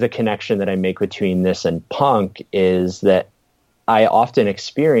and this is the connection that I make between this and punk, is that I often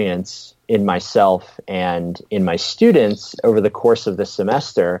experience in myself and in my students over the course of the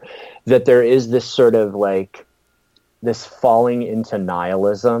semester that there is this sort of like this falling into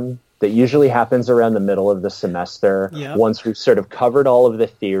nihilism that usually happens around the middle of the semester. Yep. Once we've sort of covered all of the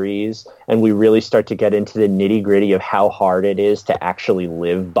theories and we really start to get into the nitty gritty of how hard it is to actually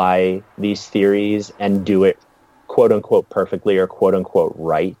live by these theories and do it quote unquote perfectly or quote unquote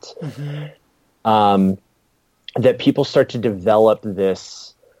right. Mm-hmm. That people start to develop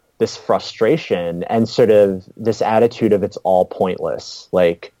this frustration and sort of this attitude of it's all pointless.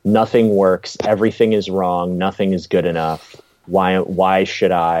 Like, nothing works, everything is wrong, nothing is good enough. Why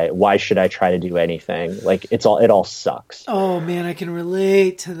should I try to do anything? Like, it all sucks. Oh man, I can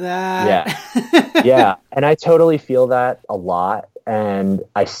relate to that. Yeah. And I totally feel that a lot, and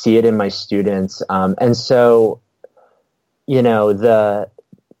I see it in my students. And so,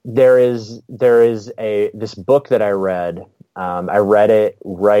 there is this book that I read. I read it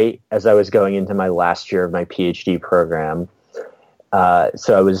right as I was going into my last year of my PhD program.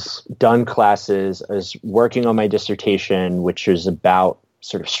 So I was done classes. I was working on my dissertation, which was about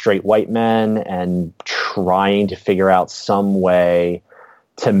sort of straight white men and trying to figure out some way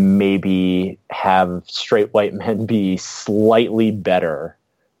to maybe have straight white men be slightly better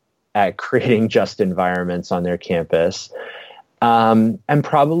at creating just environments on their campus. And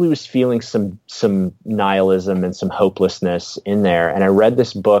probably was feeling some nihilism and some hopelessness in there. And I read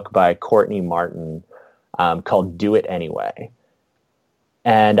this book by Courtney Martin called Do It Anyway.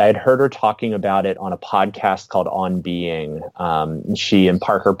 And I'd heard her talking about it on a podcast called On Being. She and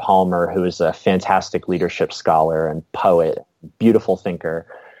Parker Palmer, who is a fantastic leadership scholar and poet, beautiful thinker,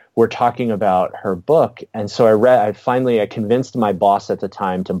 were talking about her book. And so I convinced my boss at the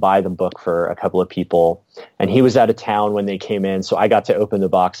time to buy the book for a couple of people. And he was out of town when they came in. So I got to open the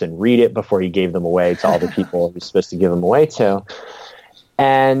box and read it before he gave them away to all the people he was supposed to give them away to.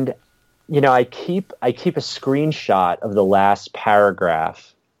 And I keep a screenshot of the last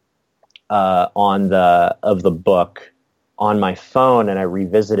paragraph of the book on my phone, and I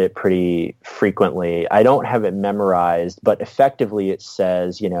revisit it pretty frequently. I don't have it memorized, but effectively it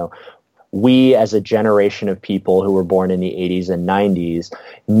says, we as a generation of people who were born in the 80s and 90s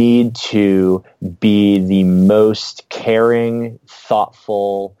need to be the most caring,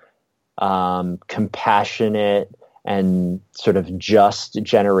 thoughtful, compassionate, and sort of just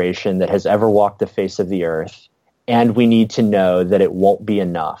generation that has ever walked the face of the earth. And we need to know that it won't be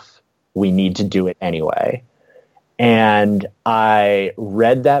enough. We need to do it anyway. And I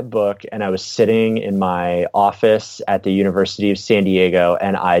read that book, and I was sitting in my office at the University of San Diego,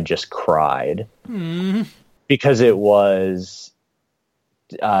 and I just cried because it was,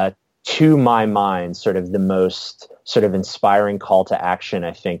 to my mind, sort of the most sort of inspiring call to action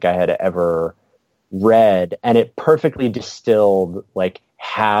I think I had ever read. And it perfectly distilled like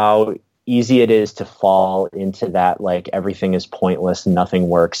how easy it is to fall into that, like, everything is pointless, nothing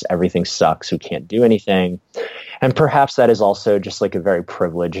works, everything sucks, we can't do anything. And perhaps that is also just like a very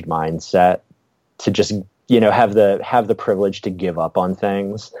privileged mindset to just, have the privilege to give up on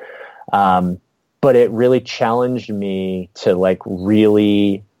things. But it really challenged me to like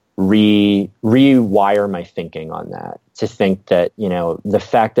really rewire my thinking on that, to think that, the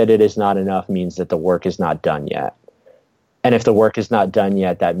fact that it is not enough means that the work is not done yet. And if the work is not done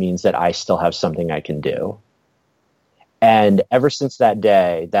yet, that means that I still have something I can do. And ever since that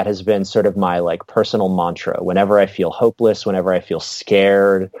day, that has been sort of my like personal mantra. Whenever I feel hopeless, whenever I feel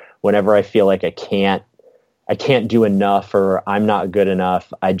scared, whenever I feel like I can't do enough or I'm not good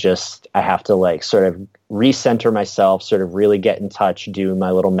enough, I have to like sort of recenter myself, sort of really get in touch, do my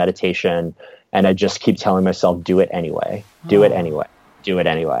little meditation. And I just keep telling myself, do it anyway, do it anyway, do it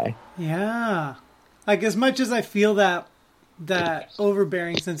anyway. Yeah. Like, as much as I feel that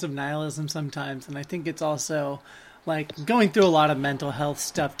overbearing sense of nihilism sometimes, and I think it's also like going through a lot of mental health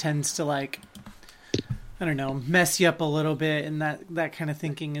stuff tends to like, I don't know, mess you up a little bit and that kind of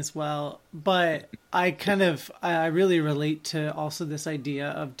thinking as well. But I really relate to also this idea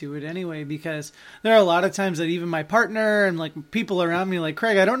of do it anyway, because there are a lot of times that even my partner and like people around me like,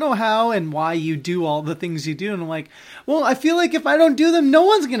 Craig, I don't know how and why you do all the things you do. And I'm like, well, I feel like if I don't do them, no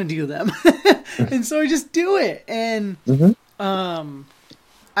one's going to do them. And so I just do it. And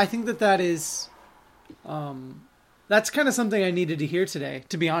I think that is, that's kind of something I needed to hear today,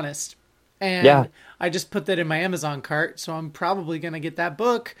 to be honest. And I just put that in my Amazon cart, so I'm probably going to get that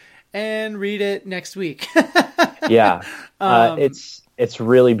book and read it next week. It's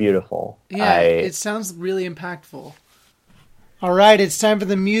really beautiful. Yeah, it sounds really impactful. All right, it's time for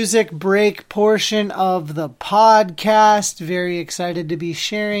the music break portion of the podcast. Very excited to be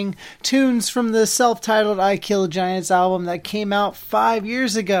sharing tunes from the self-titled I Kill Giants album that came out 5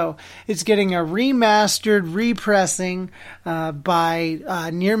 years ago. It's getting a remastered repressing by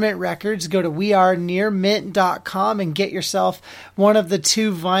Near Mint Records. Go to wearenearmint.com and get yourself one of the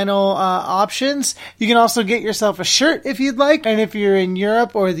 2 vinyl options. You can also get yourself a shirt if you'd like. And if you're in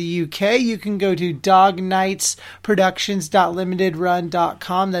Europe or the UK, you can go to dognightsproductions.limitedrun.com.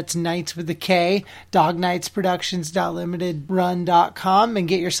 That's Nights with a K, dognightsproductions.limitedrun.com, and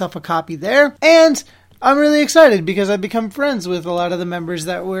get yourself a copy there. And I'm really excited because I've become friends with a lot of the members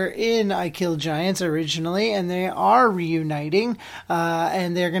that were in I Kill Giants originally, and they are reuniting,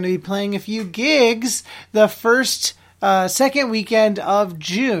 and they're going to be playing a few gigs the second weekend of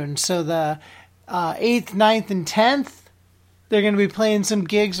June. So the 8th, 9th, and 10th, they're going to be playing some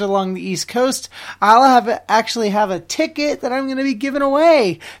gigs along the East Coast. I'll actually have a ticket that I'm going to be giving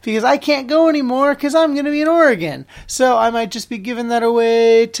away because I can't go anymore because I'm going to be in Oregon. So I might just be giving that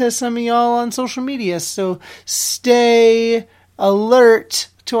away to some of y'all on social media. So stay alert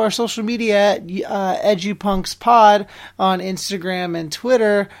to our social media at EduPunksPod on Instagram and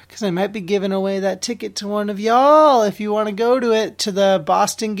Twitter, because I might be giving away that ticket to one of y'all if you want to go to it, to the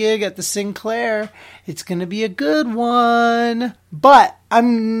Boston gig at the Sinclair. It's going to be a good one. But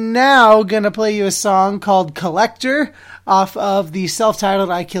I'm now going to play you a song called Collector off of the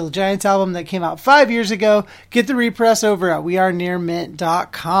self-titled I Kill Giants album that came out 5 years ago. Get the repress over at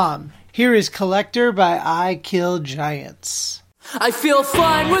wearenearmint.com. Here is Collector by I Kill Giants. I feel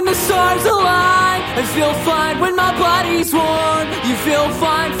fine when the stars align. I feel fine when my body's warm. You feel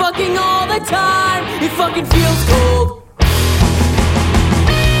fine fucking all the time. It fucking feels cold.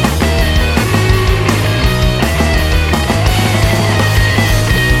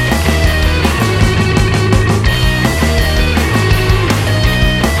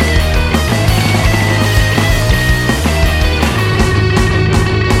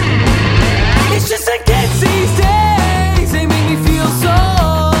 It's just a kids these days.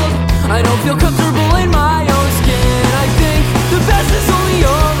 I don't feel comfortable in my own skin. I think the best is only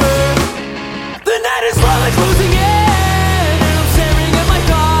over. The night is slowly closing in, and I'm staring at my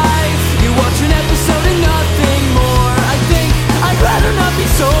thighs. You watch an episode and nothing more. I think I'd rather not be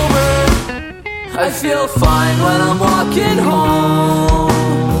sober. I feel fine when I'm walking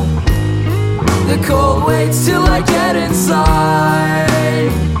home. The cold waits till I get inside,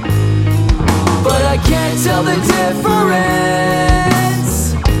 but I can't tell the difference.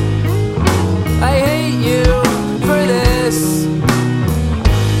 I hate you for this.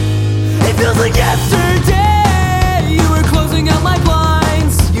 It feels like yesterday. You were closing up my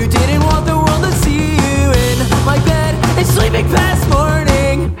blinds. You didn't want the world to see you in my bed and sleeping past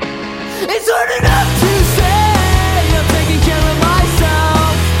morning. It's hard enough to say I'm taking care of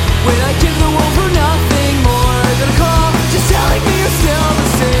myself when I give the world for nothing more than a call just telling me you're still the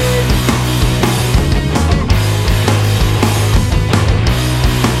same.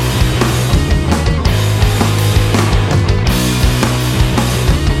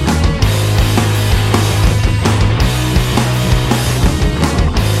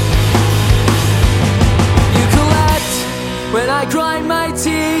 When I grind my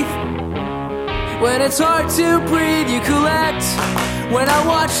teeth, when it's hard to breathe, you collect. When I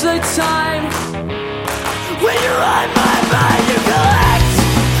watch the time, when you're on my mind, you collect.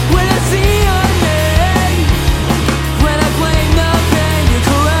 When I see your name, when I blame the pain, you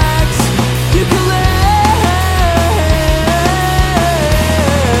collect. You collect.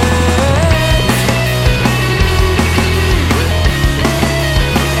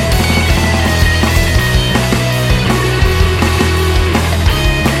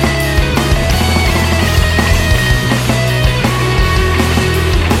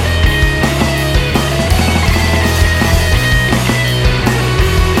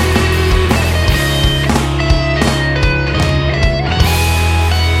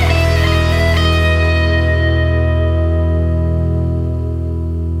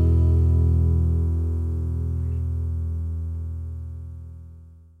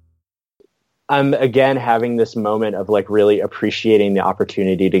 I'm again having this moment of like really appreciating the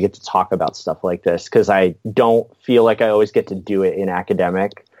opportunity to get to talk about stuff like this, because I don't feel like I always get to do it in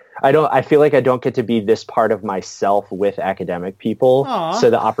academic. I feel like I don't get to be this part of myself with academic people. Aw. So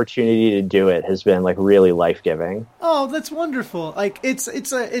the opportunity to do it has been like really life-giving. Oh, that's wonderful. Like it's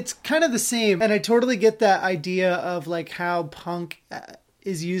kind of the same. And I totally get that idea of like how punk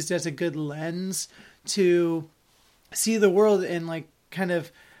is used as a good lens to see the world, and like kind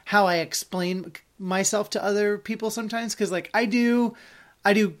of how I explain myself to other people sometimes. Cause like I do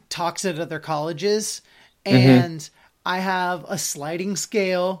talks at other colleges, and I have a sliding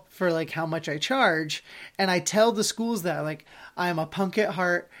scale for like how much I charge. And I tell the schools that like, I'm a punk at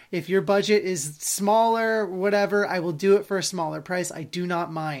heart. If your budget is smaller, whatever, I will do it for a smaller price. I do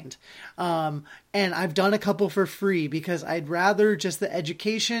not mind. And I've done a couple for free because I'd rather just the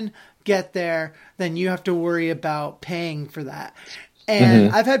education get there than you have to worry about paying for that.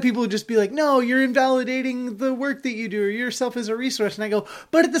 And I've had people just be like, no, you're invalidating the work that you do, or yourself as a resource. And I go,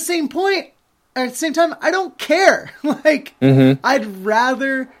 but at the same time, I don't care. Like, I'd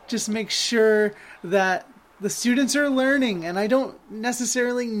rather just make sure that the students are learning, and I don't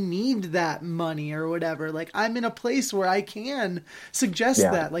necessarily need that money or whatever. Like, I'm in a place where I can suggest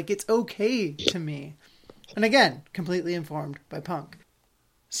that. Like, it's okay to me. And again, completely informed by punk.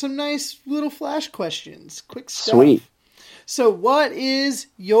 Some nice little flash questions. Quick stuff. Sweet. So what is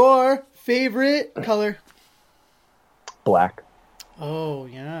your favorite color? Black. Oh,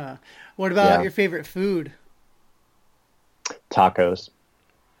 yeah. What about your favorite food? Tacos.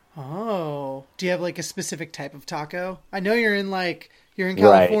 Oh, do you have like a specific type of taco? I know you're in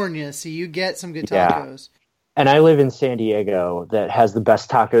California, right, so you get some good tacos. And I live in San Diego that has the best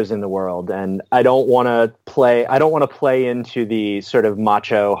tacos in the world. And I don't want to play into the sort of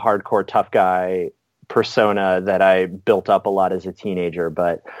macho, hardcore, tough guy persona that I built up a lot as a teenager.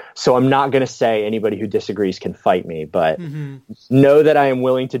 But so I'm not going to say anybody who disagrees can fight me, but know that I am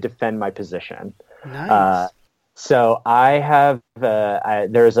willing to defend my position. Nice. So I have,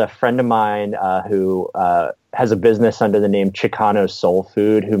 there's a friend of mine who has a business under the name Chicano Soul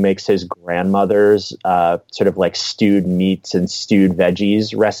Food, who makes his grandmother's sort of like stewed meats and stewed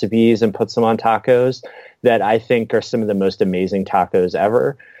veggies recipes and puts them on tacos that I think are some of the most amazing tacos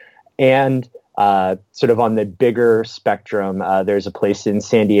ever. And sort of on the bigger spectrum, there's a place in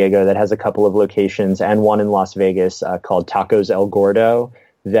San Diego that has a couple of locations and one in Las Vegas called Tacos El Gordo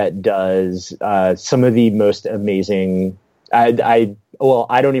that does some of the most amazing, I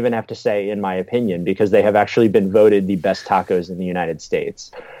don't even have to say in my opinion, because they have actually been voted the best tacos in the United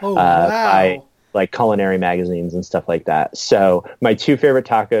States by like culinary magazines and stuff like that. So my two favorite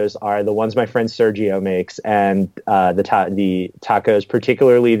tacos are the ones my friend Sergio makes, and the tacos,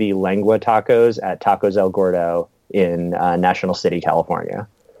 particularly the lengua tacos at Tacos El Gordo in National City, California.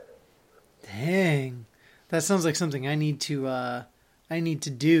 Dang, that sounds like something I need to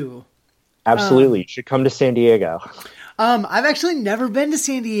do. Absolutely. You should come to San Diego. I've actually never been to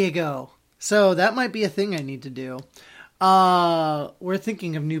San Diego, so that might be a thing I need to do. We're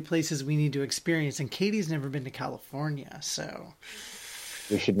thinking of new places we need to experience, and Katie's never been to California, so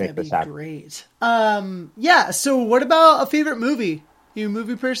we should make this happen. Great. Yeah. So what about a favorite movie? You a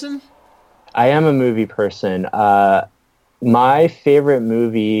movie person? I am a movie person. My favorite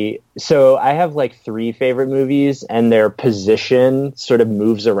movie, so I have like three favorite movies, and their position sort of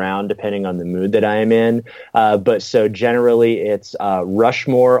moves around depending on the mood that I am in. But so generally it's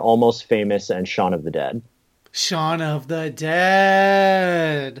Rushmore, Almost Famous, and Shaun of the Dead. Shaun of the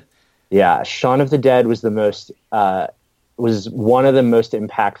Dead. Yeah, Shaun of the Dead was was one of the most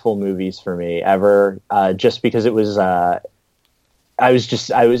impactful movies for me ever, just because it was I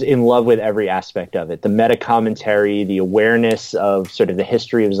was in love with every aspect of it. The meta commentary, the awareness of sort of the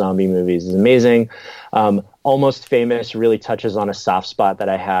history of zombie movies is amazing. Almost Famous really touches on a soft spot that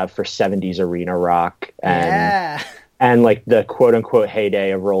I have for 70s arena rock and like the quote unquote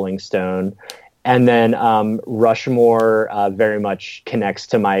heyday of Rolling Stone. And then Rushmore very much connects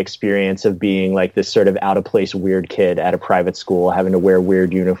to my experience of being like this sort of out of place weird kid at a private school, having to wear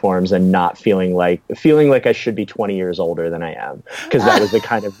weird uniforms and not feeling like I should be 20 years older than I am, because that was the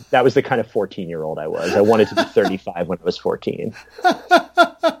kind of 14-year-old I was. I wanted to be 35 when I was 14.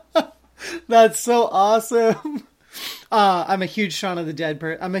 That's so awesome. I'm a huge Shaun of the Dead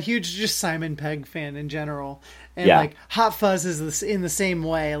person. I'm a huge just Simon Pegg fan in general. And like Hot Fuzz is in the same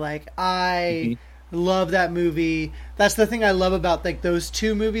way. Like I love that movie. That's the thing I love about like those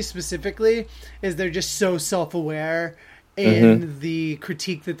two movies specifically, is they're just so self-aware in the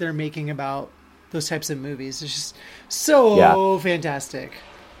critique that they're making about those types of movies. It's just so fantastic.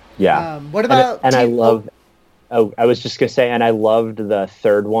 Yeah. What about and I love Oh, I was just gonna say, and I loved the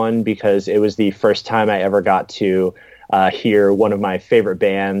third one because it was the first time I ever got to hear one of my favorite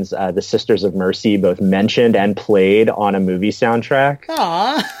bands, the Sisters of Mercy, both mentioned and played on a movie soundtrack.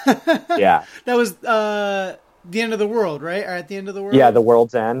 Aw. Yeah. That was The End of the World, right? Or At the End of the World? Yeah, The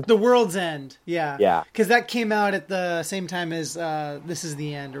World's End. The World's End, yeah. Yeah. Because that came out at the same time as This Is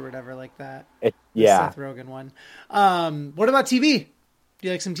the End or whatever like that. Yeah. The Seth Rogen one. What about TV? Do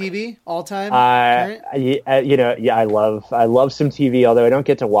you like some TV all time? I love some TV, although I don't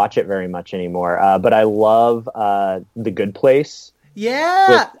get to watch it very much anymore. But I love The Good Place.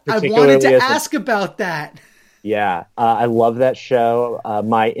 Yeah, I wanted to ask about that. Yeah, I love that show.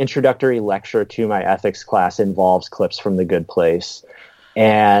 My introductory lecture to my ethics class involves clips from The Good Place.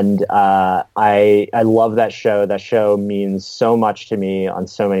 And I love that show. That show means so much to me on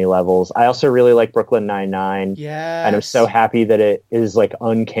so many levels. I also really like Brooklyn Nine-Nine. Yes. And I'm so happy that it is like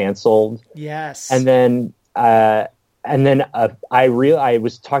uncanceled. Yes. And then I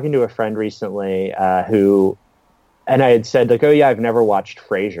was talking to a friend recently and I had said like, oh yeah, I've never watched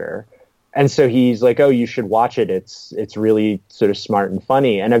Frasier. And so he's like, oh, you should watch it. It's really sort of smart and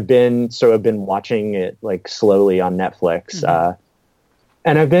funny. And I've been watching it like slowly on Netflix. Mm-hmm.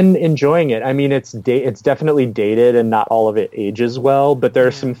 And I've been enjoying it. I mean, it's definitely dated and not all of it ages well, but there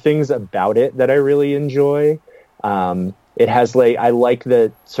are some things about it that I really enjoy. It has I like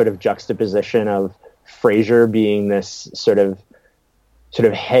the sort of juxtaposition of Frasier being this sort of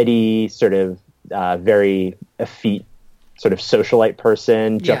heady, sort of very effete sort of socialite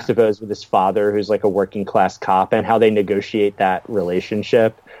person juxtaposed with his father, who's like a working class cop, and how they negotiate that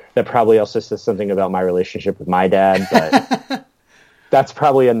relationship. That probably also says something about my relationship with my dad, but that's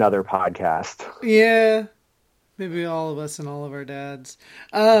probably another podcast. Yeah. Maybe all of us and all of our dads.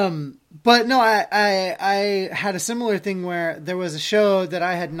 But no, I had a similar thing where there was a show that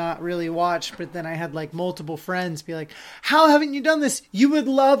I had not really watched, but then I had like multiple friends be like, how haven't you done this? You would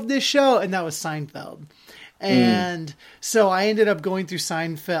love this show. And that was Seinfeld. And so I ended up going through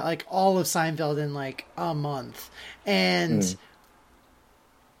Seinfeld, like all of Seinfeld in like a month. And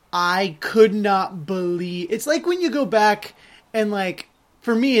I could not believe, it's like when you go back and like,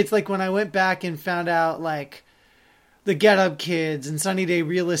 for me, it's like when I went back and found out like the Get Up Kids and Sunny Day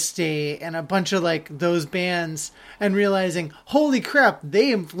Real Estate and a bunch of like those bands and realizing, holy crap,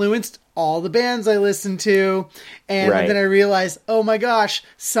 they influenced all the bands I listened to. And then I realized, oh my gosh,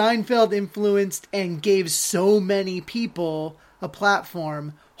 Seinfeld influenced and gave so many people a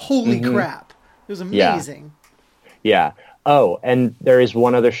platform. Holy crap. It was amazing. Yeah. Oh, and there is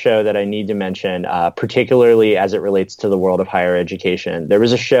one other show that I need to mention, particularly as it relates to the world of higher education. There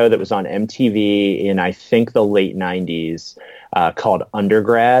was a show that was on MTV in, I think, the late 90s called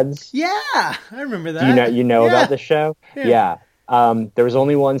Undergrads. Yeah, I remember that. You know about the show? Yeah. There was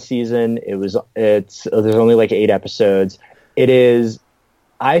only one season. There's only like 8 episodes.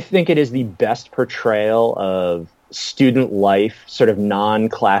 I think it is the best portrayal of student life, sort of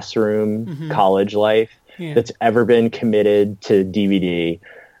non-classroom college life that's ever been committed to DVD.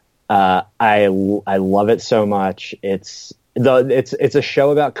 I love it so much. It's a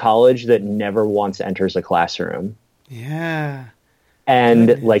show about college that never once enters a classroom. Yeah.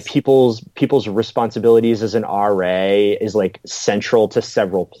 And like people's responsibilities as an RA is like central to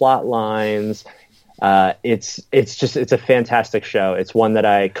several plot lines. It's a fantastic show. It's one that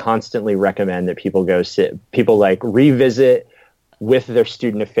I constantly recommend that people like revisit with their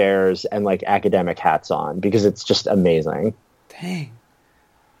student affairs and like academic hats on, because it's just amazing. Dang.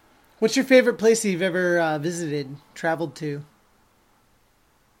 What's your favorite place you've ever visited, traveled to?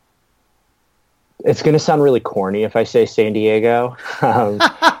 It's going to sound really corny if I say San Diego,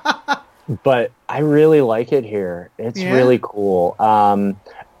 but I really like it here. It's really cool. The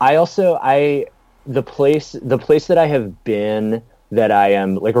place that I have been that I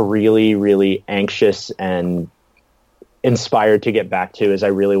am like really, really anxious and inspired to get back to is I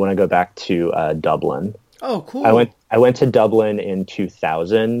really want to go back to Dublin. Oh, cool. I went to Dublin in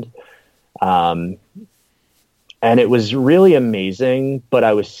 2000. And it was really amazing, but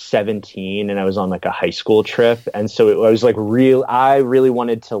I was 17 and I was on like a high school trip. And so I was like I really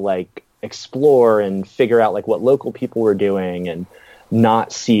wanted to like explore and figure out like what local people were doing and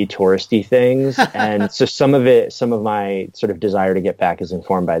not see touristy things. And so some of my sort of desire to get back is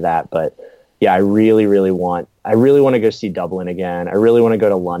informed by that. But yeah, I really want to go see Dublin again. I really want to go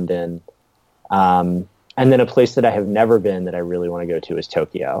to London. And then a place that I have never been that I really want to go to is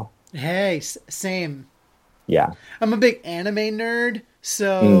Tokyo. Hey, same. Yeah. I'm a big anime nerd,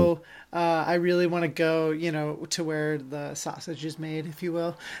 so I really want to go, to where the sausage is made, if you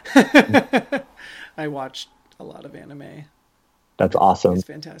will. I watched a lot of anime. That's awesome. It's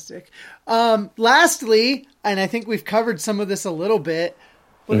fantastic. Lastly, and I think we've covered some of this a little bit,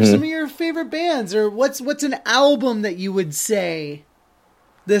 what are some of your favorite bands, or what's an album that you would say,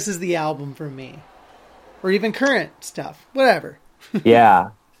 this is the album for me? Or even current stuff, whatever.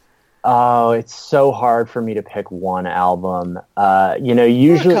 Yeah. Oh, it's so hard for me to pick one album.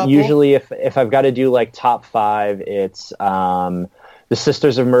 Usually if I've got to do like top 5, it's The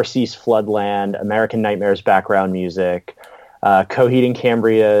Sisters of Mercy's Floodland, American Nightmare's Background Music, Coheed and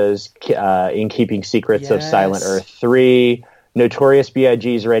Cambria's In Keeping Secrets of Silent Earth 3, Notorious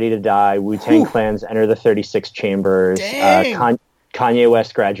B.I.G's Ready to Die, Wu-Tang Clan's Enter the 36 Chambers, Kanye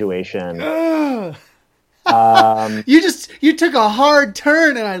West Graduation. You took a hard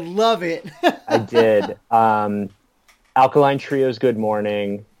turn and I love it. I did. Alkaline Trio's Good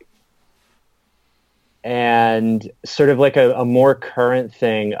Morning, and sort of like a more current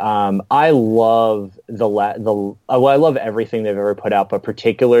thing. I love I love everything they've ever put out, but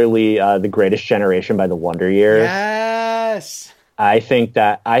particularly The Greatest Generation by the Wonder Years. Yes. I think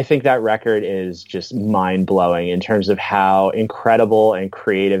that record is just mind blowing in terms of how incredible and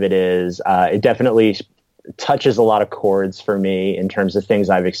creative it is. It definitely touches a lot of chords for me in terms of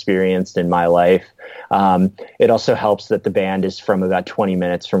things I've experienced in my life. It also helps that the band is from about 20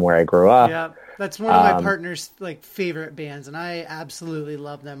 minutes from where I grew up. Yeah, that's one of my partner's like favorite bands, and I absolutely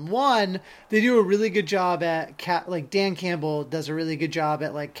love them. One, they do a really good job at like Dan Campbell does a really good job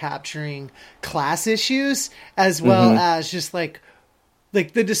at like capturing class issues as well as just like the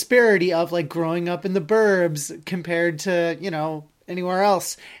disparity of like growing up in the burbs compared to, anywhere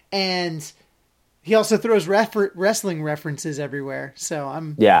else. And he also throws wrestling references everywhere, so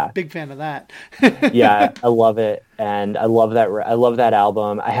I'm a big fan of that. Yeah, I love it, and I love that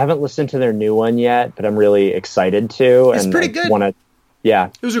album. I haven't listened to their new one yet, but I'm really excited to. It's pretty good. It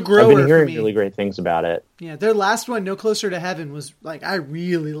was a grower. I've been hearing for me. really great things about it. Yeah, their last one, No Closer to Heaven, was like I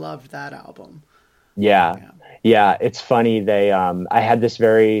really loved that album. Yeah, it's funny. I had this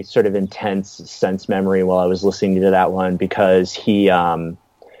very sort of intense sense memory while I was listening to that one because he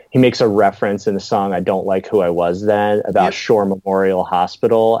makes a reference in the song "I Don't Like Who I Was Then" about Shore Memorial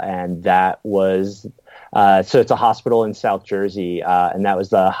Hospital, and that was so it's a hospital in South Jersey, and that was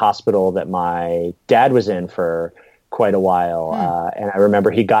the hospital that my dad was in for quite a while. And I remember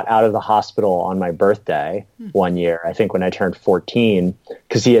he got out of the hospital on my birthday one year, I think when I turned 14,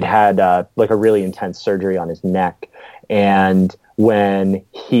 because he had like a really intense surgery on his neck. And when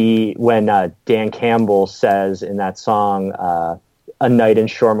Dan Campbell says in that song, "A Night in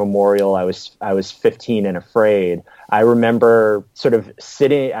Shore Memorial, I was 15 and afraid," I remember sort of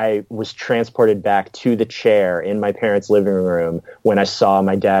I was transported back to the chair in my parents' living room when I saw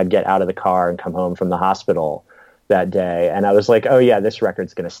my dad get out of the car and come home from the hospital that day. And I was like, oh yeah, this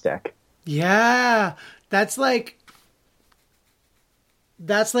record's going to stick. Yeah. That's like,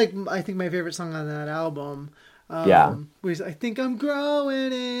 I think my favorite song on that album. Was I Think I'm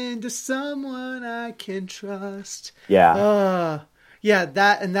Growing Into Someone I Can Trust. Yeah.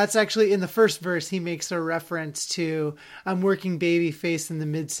 That's actually in the first verse. He makes a reference to I'm working Babyface in the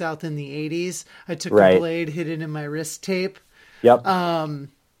Mid-South in the 80s. I took a blade, hid it in my wrist tape. Yep.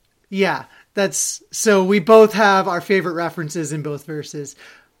 Yeah, that's so we both have our favorite references in both verses.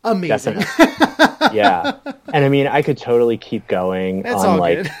 Amazing. Yeah. And I mean, I could totally keep going on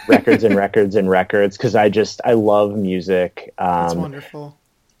like records and records and records because I love music. That's wonderful.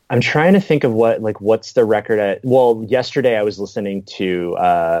 I'm trying to think of what's the record yesterday I was listening to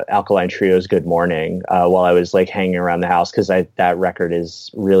Alkaline Trio's Good Morning while I was like hanging around the house because that record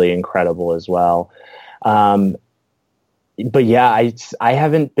is really incredible as well. But yeah, I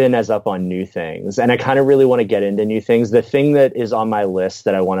haven't been as up on new things, and I kind of really want to get into new things. The thing that is on my list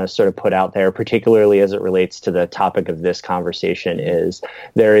that I want to sort of put out there, particularly as it relates to the topic of this conversation, is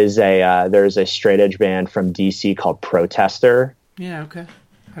there is a straight edge band from DC called Protester. Yeah, okay.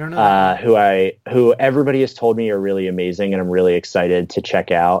 I don't know. Who everybody has told me are really amazing, and I'm really excited to check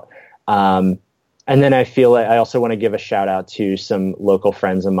out. And then I feel like I also want to give a shout out to some local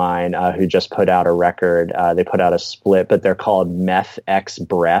friends of mine who just put out a record. They put out a split, but they're called Meth X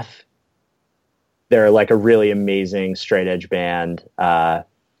Breath. They're like a really amazing straight edge band. And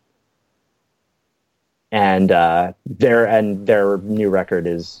their new record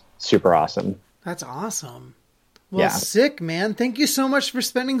is super awesome. That's awesome. Well, sick, man. Thank you so much for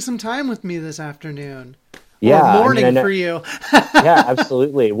spending some time with me this afternoon. Yeah, mourning for you. Yeah,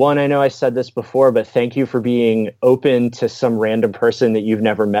 absolutely. One, I know I said this before, but thank you for being open to some random person that you've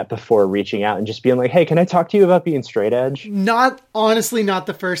never met before reaching out and just being like, hey, can I talk to you about being straight edge? Honestly, not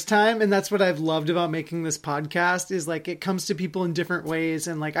the first time. And that's what I've loved about making this podcast is like it comes to people in different ways.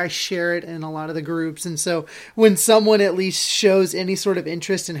 And like I share it in a lot of the groups. And so when someone at least shows any sort of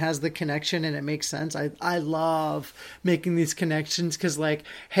interest and has the connection and it makes sense, I love making these connections because like,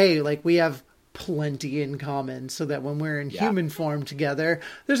 hey, like we have plenty in common so that when we're in human form together,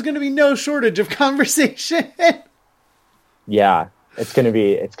 there's going to be no shortage of conversation. Yeah, it's going to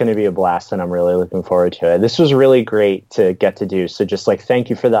be a blast and I'm really looking forward to it. This was really great to get to do. So just like, thank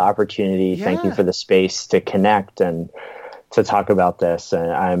you for the opportunity. Yeah. Thank you for the space to connect and to talk about this.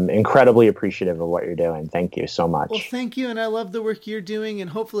 And I'm incredibly appreciative of what you're doing. Thank you so much. Well, thank you. And I love the work you're doing. And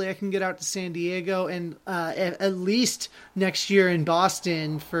hopefully I can get out to San Diego and at least next year in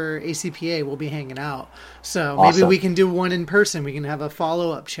Boston for ACPA, we'll be hanging out. So maybe we can do one in person. We can have a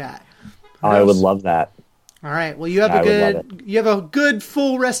follow-up chat. Oh, I would love that. All right. Well, you have a good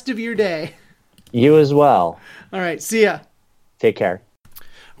full rest of your day. You as well. All right. See ya. Take care.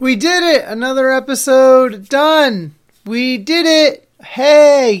 We did it. Another episode done. We did it!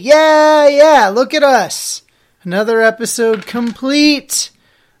 Hey, yeah, look at us. Another episode complete.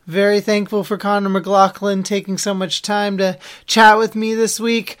 Very thankful for Connor McLaughlin taking so much time to chat with me this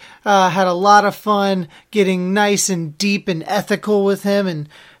week. Had a lot of fun getting nice and deep and ethical with him and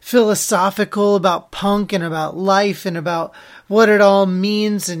philosophical about punk and about life and about what it all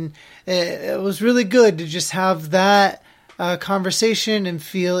means. And it was really good to just have that conversation and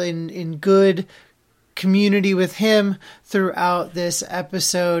feel in good community with him throughout this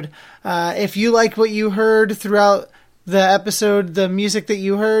episode. If you liked what you heard throughout the episode, the music that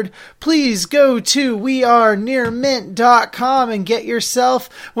you heard, please go to wearenearmint.com and get yourself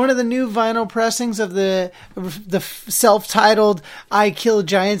one of the new vinyl pressings of the self-titled I Kill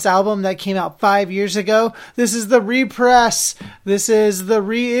Giants album that came out 5 years ago. This is the repress. This is the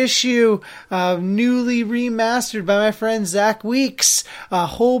reissue, newly remastered by my friend Zach Weeks. A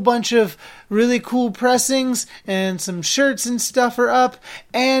whole bunch of really cool pressings and some shirts and stuff are up.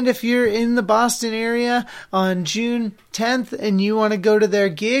 And if you're in the Boston area on June 10th and you want to go to their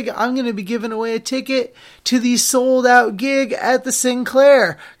gig, I'm going to be giving away a ticket to the sold out gig at the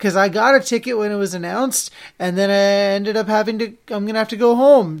Sinclair because I got a ticket when it was announced and then I ended up I'm going to have to go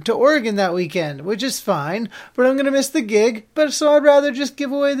home to Oregon that weekend, which is fine, but I'm going to miss the gig. But so I'd rather just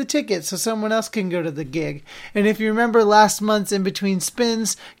give away the ticket so someone else can go to the gig. And if you remember last month's In Between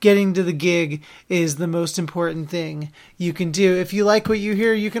Spins, getting to the gig is the most important thing you can do. If you like what you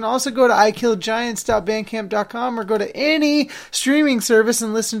hear, you can also go to ikillgiants.bandcamp.com or go to any streaming service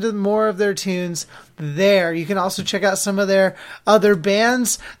and listen to more of their tunes there. You can also check out some of their other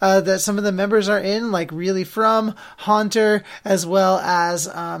bands that some of the members are in, like Really From, Haunter, as well as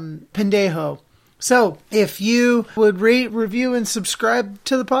Pendejo. So if you would rate, review, and subscribe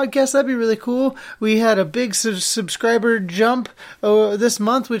to the podcast, that'd be really cool. We had a big subscriber jump this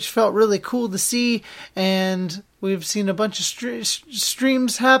month, which felt really cool to see. And we've seen a bunch of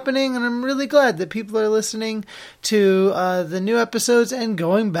streams happening, and I'm really glad that people are listening to the new episodes and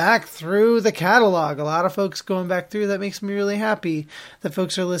going back through the catalog. A lot of folks going back through. That makes me really happy that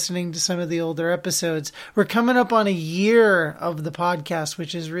folks are listening to some of the older episodes. We're coming up on a year of the podcast,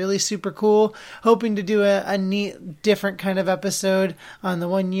 which is really super cool. Hoping to do a neat, different kind of episode on the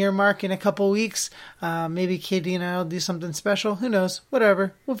 1 year mark in a couple weeks. Maybe Katie and I will do something special. Who knows?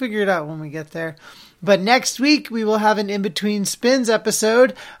 Whatever. We'll figure it out when we get there. But next week, we will have an In Between Spins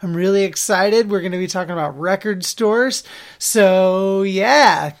episode. I'm really excited. We're going to be talking about record stores. So,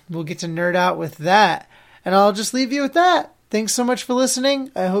 yeah, we'll get to nerd out with that. And I'll just leave you with that. Thanks so much for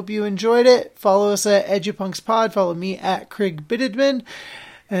listening. I hope you enjoyed it. Follow us at EduPunksPod. Follow me at Craig Bittedman.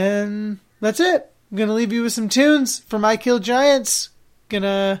 And that's it. I'm going to leave you with some tunes from I Kill Giants.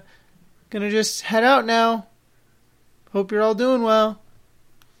 Gonna just head out now. Hope you're all doing well.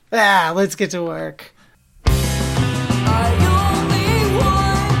 Let's get to work.